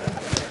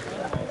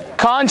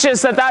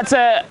 Conscious that that's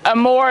a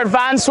more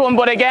advanced one,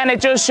 but again, it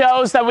just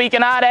shows that we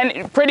can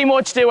pretty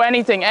much do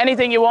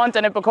anything you want,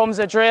 and it becomes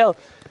a drill.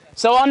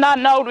 So on that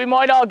note, we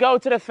might all go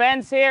to the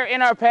fence here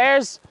in our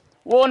pairs.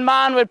 One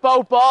man with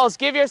both balls.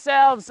 Give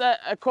yourselves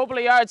a couple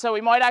of yards, so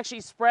we might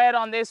actually spread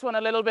on this one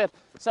a little bit.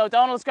 So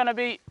Dónal's going to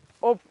be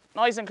up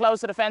nice and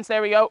close to the fence.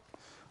 There we go.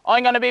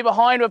 I'm going to be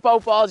behind with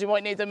both balls. You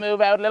might need to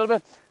move out a little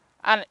bit.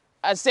 And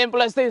as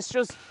simple as this,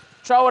 just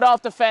throw it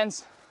off the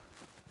fence.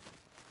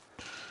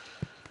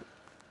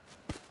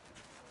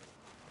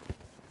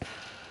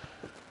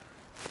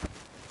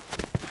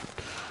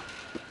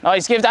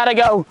 Nice, give that a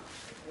go.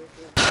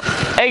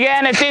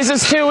 Again, if this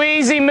is too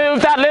easy,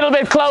 move that little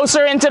bit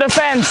closer into the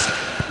fence.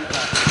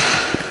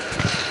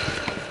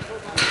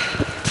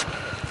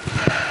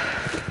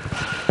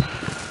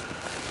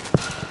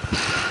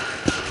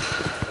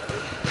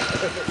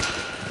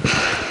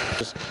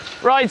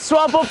 Right,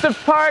 swap up the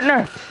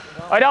partner.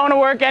 I don't want to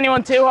work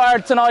anyone too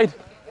hard tonight.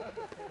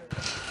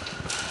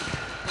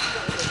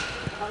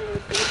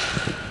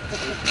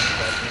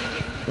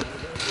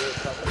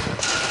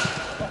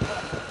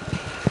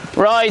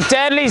 Right,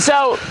 deadly.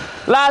 So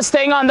last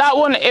thing on that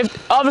one,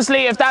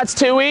 obviously if that's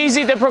too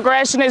easy, the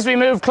progression is we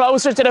move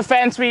closer to the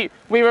fence, we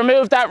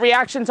remove that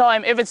reaction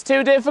time. If it's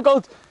too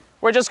difficult,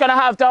 we're just going to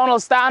have Dónal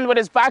stand with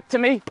his back to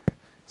me,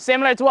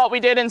 similar to what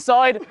we did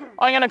inside.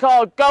 I'm going to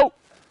call go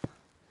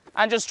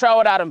and just throw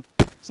it at him.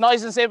 It's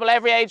nice and simple.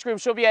 Every age group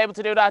should be able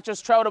to do that.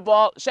 Just throw the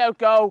ball, shout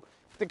go.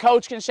 The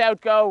coach can shout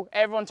go.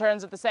 Everyone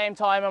turns at the same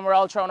time and we're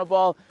all throwing a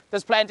ball.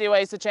 There's plenty of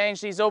ways to change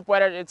these up,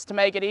 whether it's to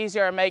make it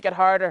easier or make it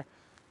harder.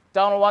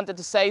 Dónal wanted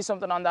to say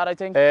something on that, I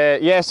think.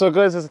 Yeah, so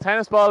guys, there's a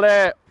tennis ball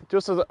there.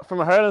 Just from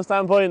a hurling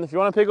standpoint, if you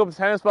want to pick up a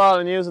tennis ball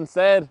and use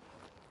instead,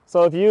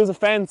 so if you use a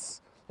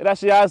fence, it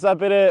actually adds that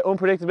bit of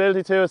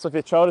unpredictability to it. So if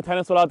you throw the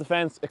tennis ball out the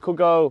fence, it could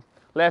go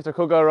left or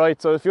could go right.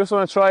 So if you just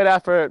want to try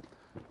that for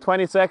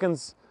 20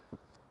 seconds,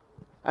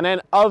 and then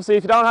obviously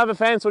if you don't have a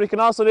fence, what you can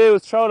also do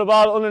is throw the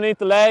ball underneath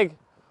the leg,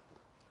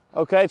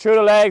 okay, through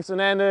the legs, and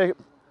then the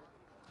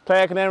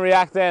player can then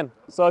react then.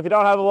 So if you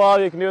don't have a wall,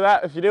 you can do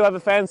that. If you do have a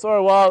fence or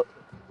a wall,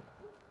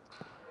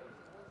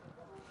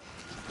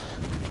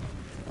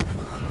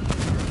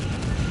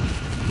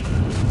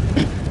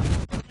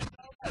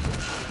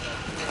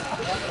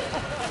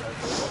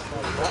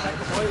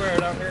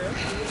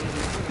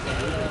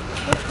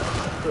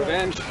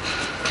 Revenge.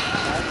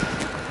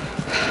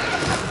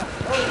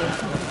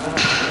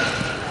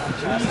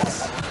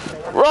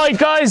 Right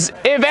guys,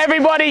 if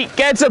everybody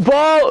gets a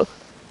ball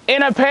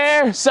in a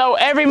pair, so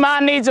every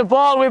man needs a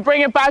ball, we'll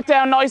bring it back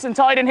down nice and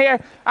tight in here,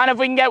 and if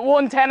we can get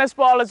one tennis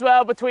ball as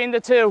well between the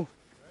two.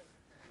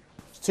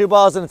 2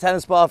 balls and a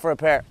tennis ball for a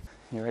pair.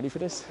 You ready for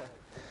this?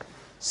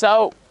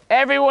 So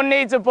everyone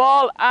needs a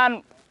ball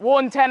and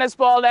one tennis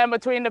ball then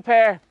between the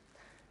pair.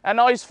 A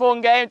nice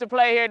fun game to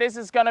play here. This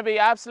is going to be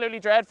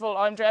absolutely dreadful.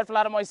 I'm dreadful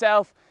at it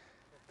myself.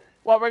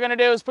 What we're going to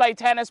do is play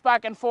tennis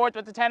back and forth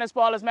with the tennis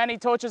ball, as many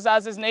touches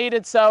as is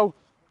needed. So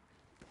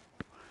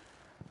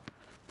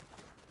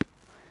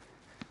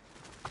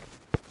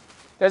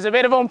there's a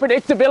bit of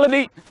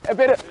unpredictability, a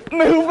bit of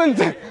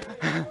movement.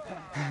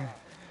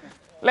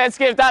 Let's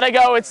give that a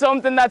go. It's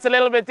something that's a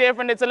little bit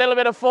different. It's a little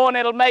bit of fun.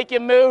 It'll make you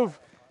move.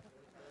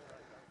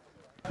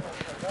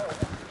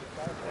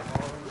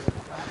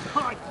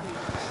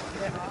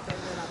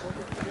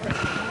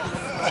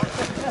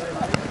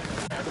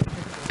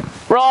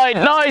 Right,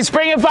 nice,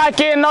 bring it back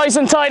in nice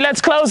and tight.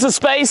 Let's close the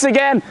space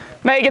again,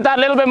 make it that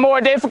little bit more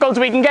difficult.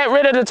 We can get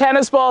rid of the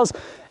tennis balls.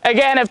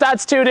 Again, if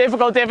that's too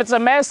difficult, if it's a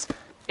mess,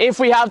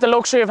 if we have the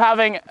luxury of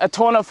having a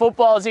ton of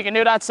footballs, you can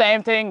do that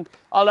same thing,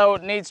 although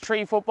it needs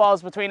 3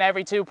 footballs between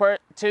every two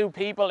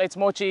people. It's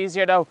much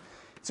easier though.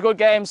 It's a good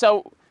game.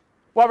 So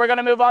what we're going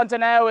to move on to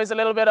now is a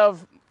little bit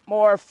of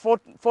more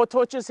foot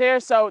touches here.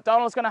 So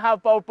Dónal's going to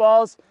have both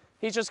balls.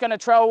 He's just going to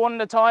throw one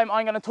at a time.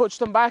 I'm going to touch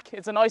them back.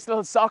 It's a nice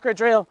little soccer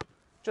drill.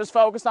 Just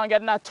focused on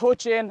getting that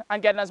touch in and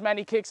getting as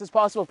many kicks as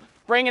possible.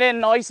 Bring it in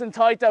nice and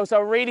tight though,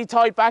 so really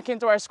tight back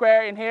into our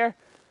square in here.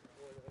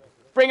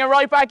 Bring it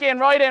right back in,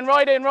 right in,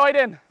 right in, right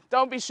in.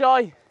 Don't be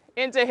shy.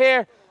 into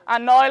here,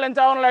 and Niall and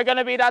Dónal are going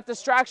to be that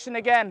distraction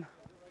again.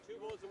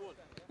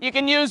 You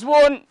can use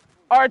 1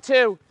 or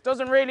 2,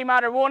 doesn't really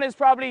matter. One is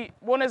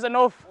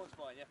enough.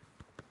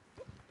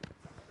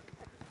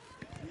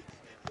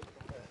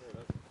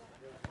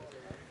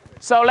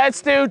 So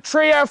let's do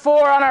 3 or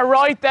 4 on our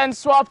right, then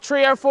swap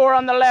 3 or 4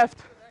 on the left.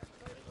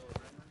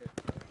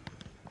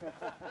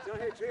 So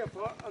here 3 or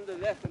 4 on the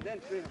left and then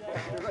 3 or 4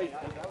 on the right.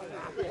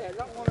 Yeah,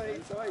 not one on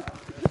each side.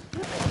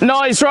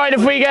 Nice, right,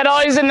 if we get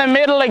eyes in the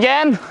middle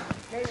again.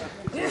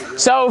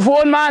 So if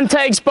one man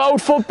takes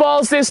both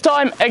footballs this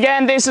time,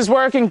 again, this is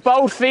working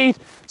both feet,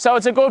 so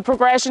it's a good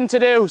progression to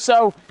do.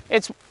 So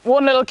it's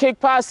one little kick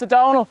pass to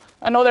Dónal,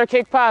 another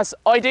kick pass.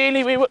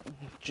 Ideally we would,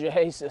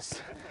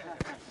 Jesus.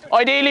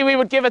 Ideally we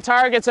would give a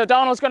target, so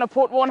Dónal's going to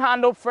put one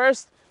hand up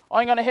first,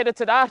 I'm going to hit it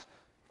to that,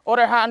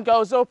 other hand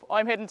goes up,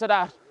 I'm hitting to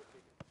that.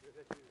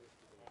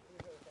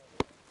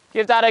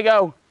 Give that a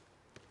go.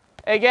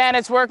 Again,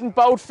 it's working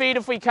both feet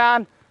if we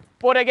can.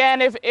 But again,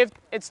 if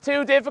it's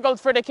too difficult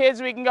for the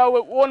kids, we can go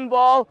with one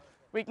ball.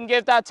 We can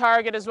give that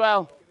target as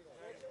well.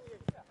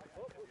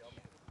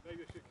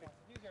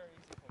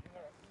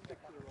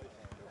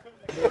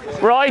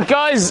 Right,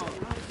 guys.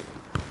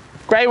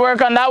 Great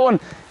work on that one.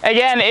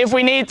 Again, if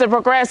we need to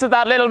progress it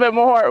that little bit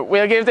more,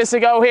 we'll give this a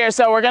go here.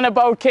 So we're going to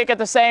both kick at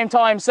the same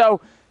time. So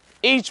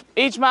each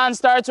man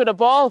starts with a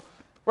ball.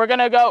 We're going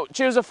to go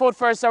choose a foot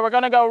first. So we're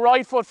going to go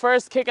right foot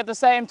first, kick at the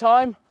same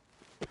time.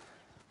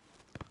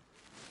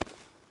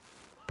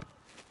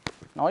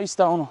 Nice,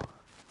 Dónal.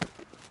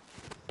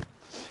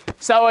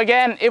 So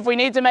again, if we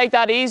need to make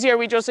that easier,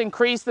 we just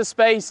increase the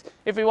space.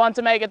 If we want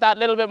to make it that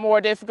little bit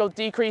more difficult,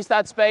 decrease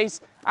that space.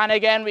 And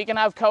again, we can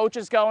have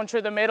coaches going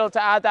through the middle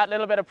to add that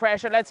little bit of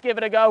pressure. Let's give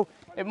it a go.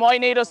 It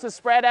might need us to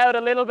spread out a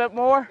little bit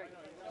more.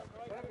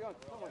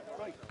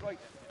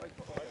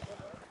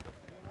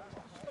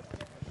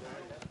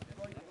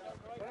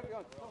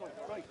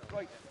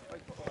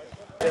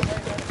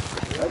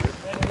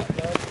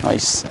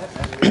 Nice.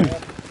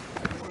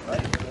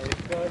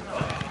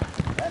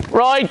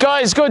 Right,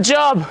 guys, good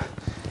job.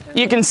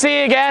 You can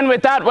see again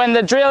with that, when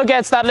the drill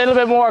gets that little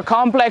bit more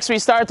complex, we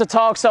start to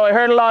talk. So I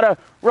heard a lot of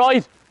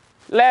right,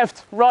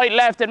 left, right,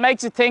 left. It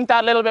makes you think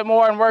that little bit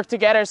more and work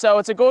together. So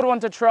it's a good one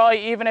to try,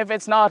 even if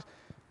it's not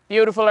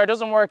beautiful or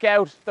doesn't work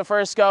out the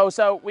first go.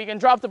 So we can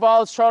drop the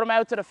balls, throw them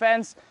out to the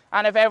fence,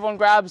 and if everyone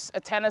grabs a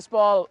tennis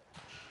ball,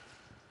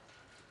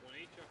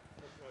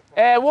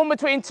 one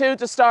between 2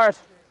 to start.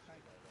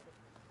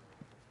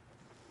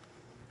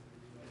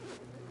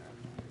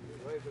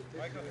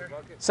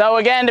 So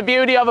again, the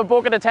beauty of a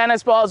bucket of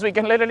tennis balls, we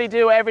can literally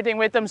do everything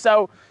with them.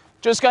 So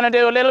just going to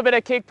do a little bit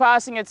of kick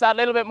passing. It's that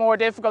little bit more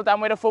difficult than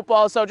with a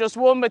football. So just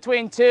 1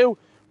 between 2.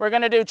 We're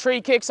going to do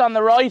 3 kicks on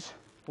the right.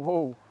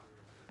 Whoa.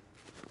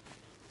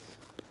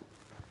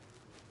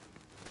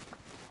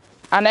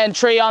 And then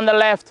 3 on the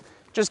left.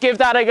 Just give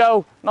that a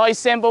go. Nice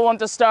simple one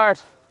to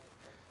start.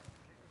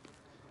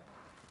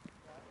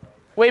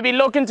 We'll be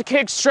looking to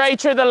kick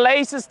straight through the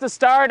laces to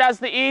start as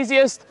the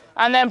easiest,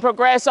 and then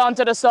progress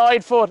onto the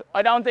side foot.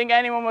 I don't think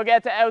anyone will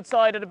get to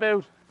outside of the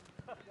boot.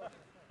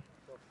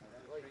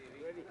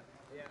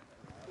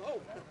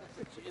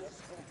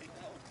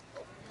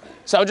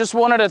 So just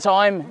one at a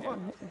time.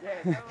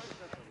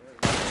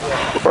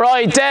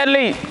 Right,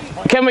 deadly.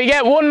 Can we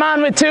get one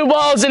man with 2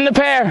 balls in the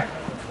pair?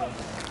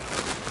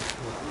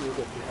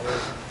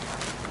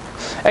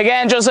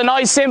 Again, just a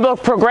nice simple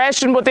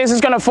progression, but this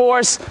is going to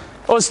force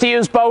us to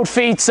use both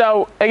feet.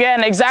 So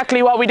again,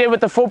 exactly what we did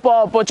with the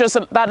football, but just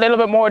that little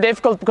bit more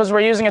difficult because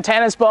we're using a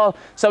tennis ball.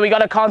 So we got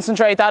to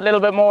concentrate that little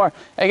bit more.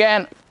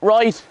 Again,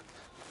 right,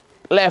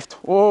 left,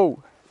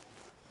 whoa.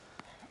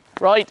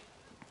 Right,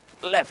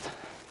 left.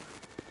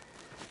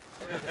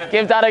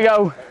 Give that a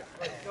go.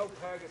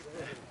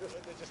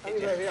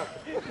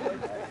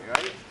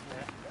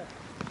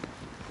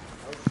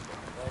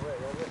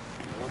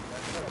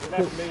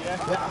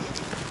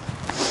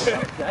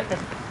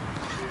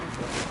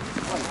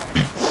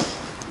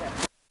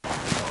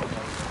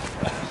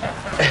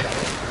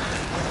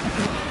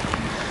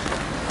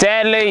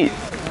 Deadly.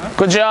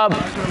 Good job.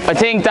 I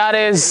think that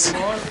is,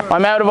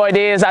 I'm out of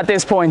ideas at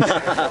this point.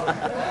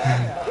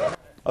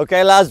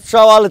 Okay lads,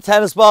 throw all the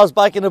tennis balls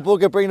back in the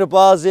bucket, bring the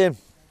balls in.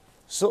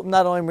 Something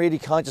that I'm really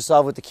conscious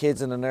of with the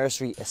kids in the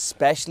nursery,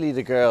 especially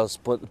the girls,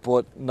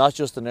 but not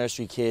just the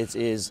nursery kids,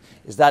 is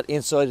that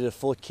inside of the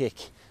foot kick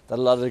that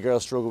a lot of the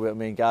girls struggle with. I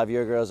mean, Gav,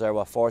 your girls are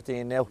what,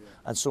 14 now,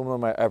 and some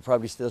of them are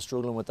probably still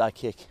struggling with that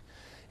kick,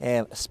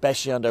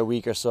 especially on their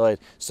weaker side.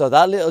 So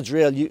that little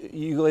drill,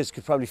 you guys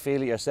could probably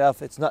feel it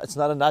yourself. It's not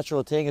a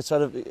natural thing. It's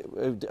sort of,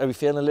 are we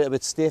feeling a little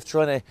bit stiff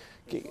trying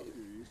to?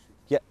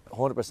 Yeah,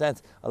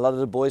 100%. A lot of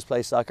the boys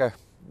play soccer,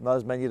 not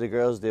as many of the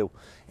girls do.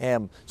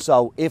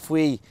 So if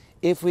we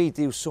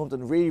do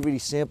something really, really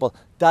simple,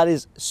 that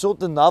is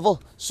something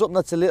novel, something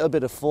that's a little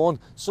bit of fun,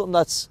 something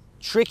that's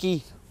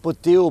tricky but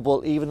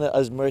doable, even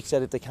as Murch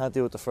said, if they can't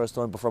do it the first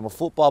time. But from a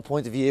football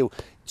point of view,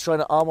 trying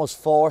to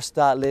almost force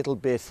that little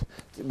bit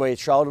where you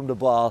throw them the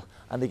ball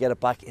and they get it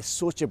back is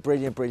such a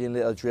brilliant, brilliant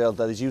little drill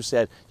that, as you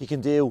said, you can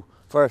do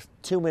for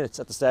 2 minutes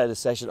at the start of the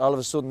session, all of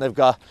a sudden they've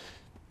got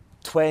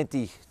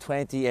 20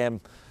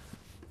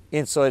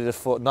 inside of the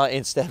foot, not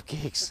instep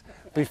kicks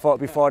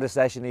before the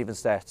session even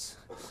starts.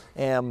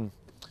 I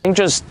think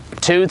just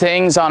two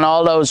things on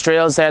all those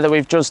drills there that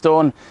we've just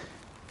done.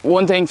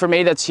 One thing for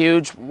me that's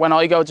huge when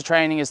I go to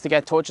training is to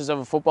get touches of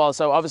a football.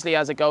 So obviously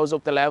as it goes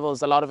up the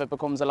levels, a lot of it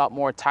becomes a lot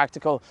more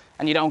tactical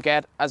and you don't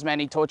get as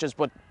many touches,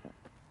 but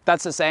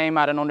that's the same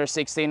at an under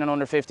 16 and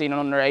under 15 and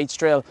under 8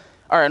 drill,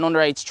 or an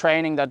under 8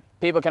 training, that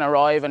people can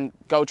arrive and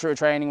go through a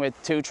training with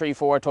 2, 3,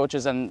 4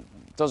 touches and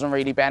doesn't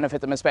really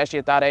benefit them, especially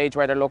at that age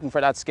where they're looking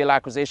for that skill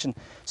acquisition.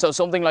 So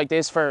something like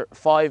this for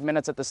 5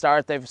 minutes at the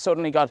start, they've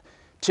suddenly got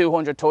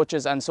 200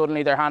 touches and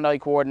suddenly their hand-eye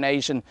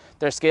coordination,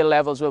 their skill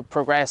levels will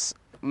progress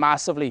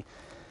massively.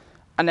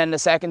 And then the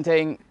second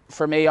thing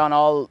for me on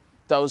all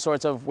those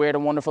sorts of weird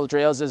and wonderful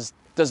drills is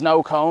there's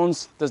no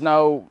cones, there's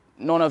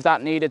none of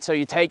that needed. So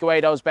you take away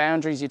those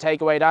boundaries, you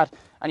take away that,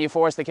 and you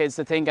force the kids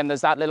to think, and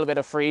there's that little bit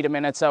of freedom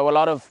in it. So a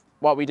lot of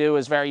what we do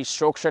is very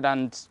structured,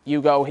 and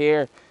you go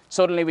here.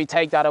 Suddenly we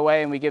take that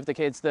away and we give the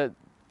kids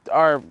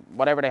or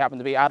whatever they happen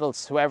to be,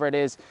 adults, whoever it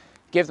is,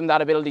 give them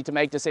that ability to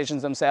make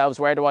decisions themselves.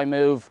 Where do I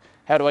move?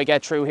 How do I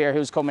get through here?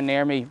 Who's coming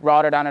near me?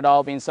 Rather than it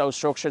all being so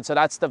structured. So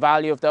that's the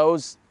value of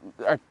those,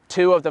 or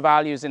two of the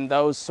values in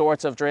those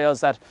sorts of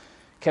drills that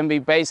can be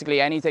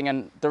basically anything.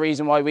 And the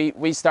reason why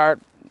we start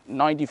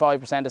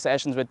 95% of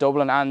sessions with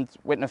Dublin, and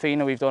with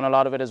Nafina we've done a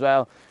lot of it as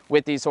well,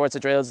 with these sorts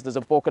of drills. There's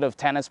a bucket of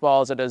tennis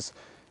balls, or there's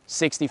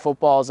 60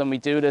 footballs, and we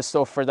do this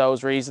stuff for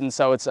those reasons.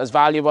 So it's as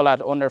valuable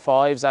at under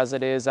 5s as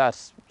it is at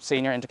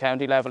senior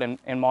intercounty level,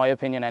 in my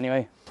opinion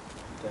anyway.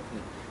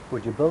 Definitely.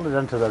 Would you build it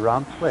into the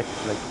ramp? Like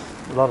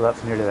a lot of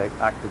that's nearly like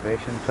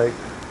activation type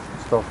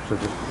stuff. So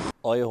just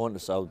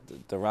So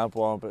the ramp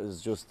warm-up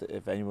is just,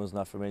 if anyone's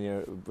not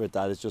familiar with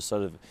that, it's just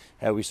sort of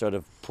how we sort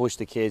of push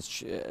the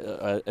kids,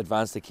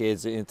 advance the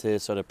kids into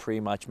sort of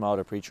pre-match mode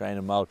or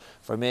pre-training mode.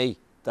 For me,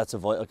 that's a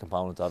vital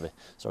component of it.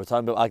 So we're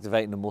talking about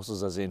activating the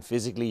muscles as in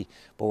physically,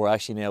 but we're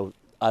actually now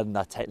adding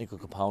that technical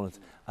component.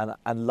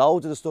 And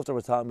loads of the stuff that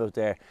we're talking about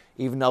there,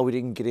 even though we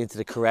didn't get into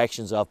the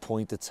corrections of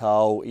point to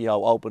toe, you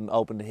know,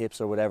 open the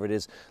hips or whatever it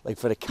is, like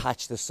for the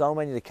catch, there's so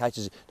many of the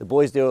catches. The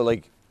boys do it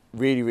like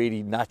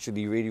really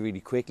naturally, really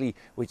quickly,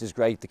 which is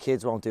great. The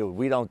kids won't do it.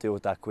 We don't do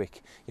it that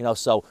quick, you know.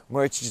 So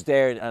Murchan's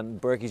there and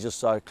Burke's just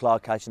sort of claw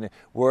catching it.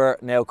 We're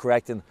now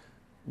correcting.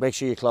 Make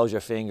sure you close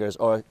your fingers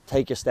or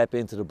take your step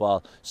into the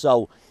ball.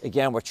 So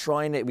again, we're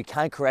trying it. We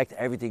can't correct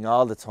everything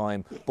all the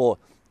time, but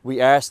we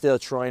are still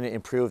trying to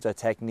improve their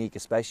technique,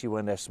 especially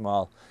when they're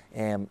small.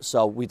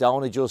 So we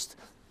don't adjust.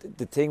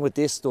 The thing with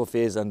this stuff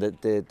is, and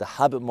the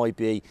habit might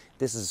be,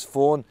 this is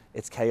fun,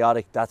 it's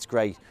chaotic, that's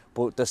great,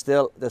 but there's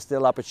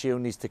still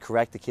opportunities to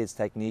correct the kids'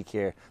 technique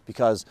here,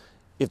 because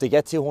if they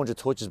get 200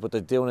 touches but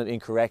they're doing it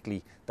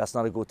incorrectly, that's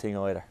not a good thing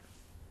either.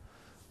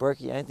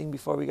 Burke, anything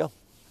before we go?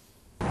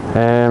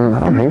 I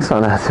don't think so.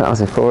 I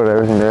was forward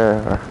everything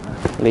there.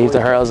 Leave the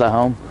hurls at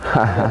home.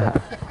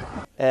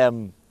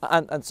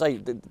 And say,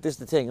 this is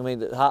the thing, I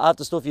mean, half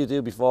the stuff you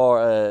do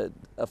before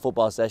a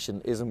football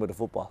session isn't with a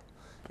football.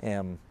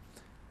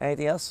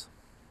 Anything else?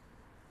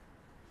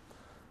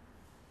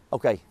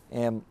 Okay,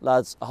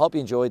 lads, I hope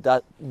you enjoyed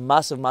that.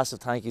 Massive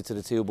thank you to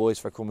the two boys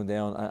for coming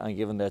down and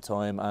giving their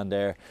time and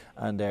their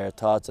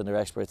thoughts and their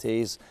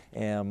expertise.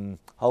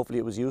 Hopefully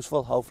it was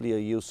useful. Hopefully you'll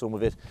use some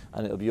of it,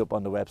 and it'll be up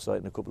on the website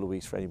in a couple of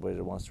weeks for anybody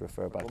that wants to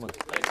refer back to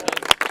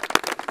it.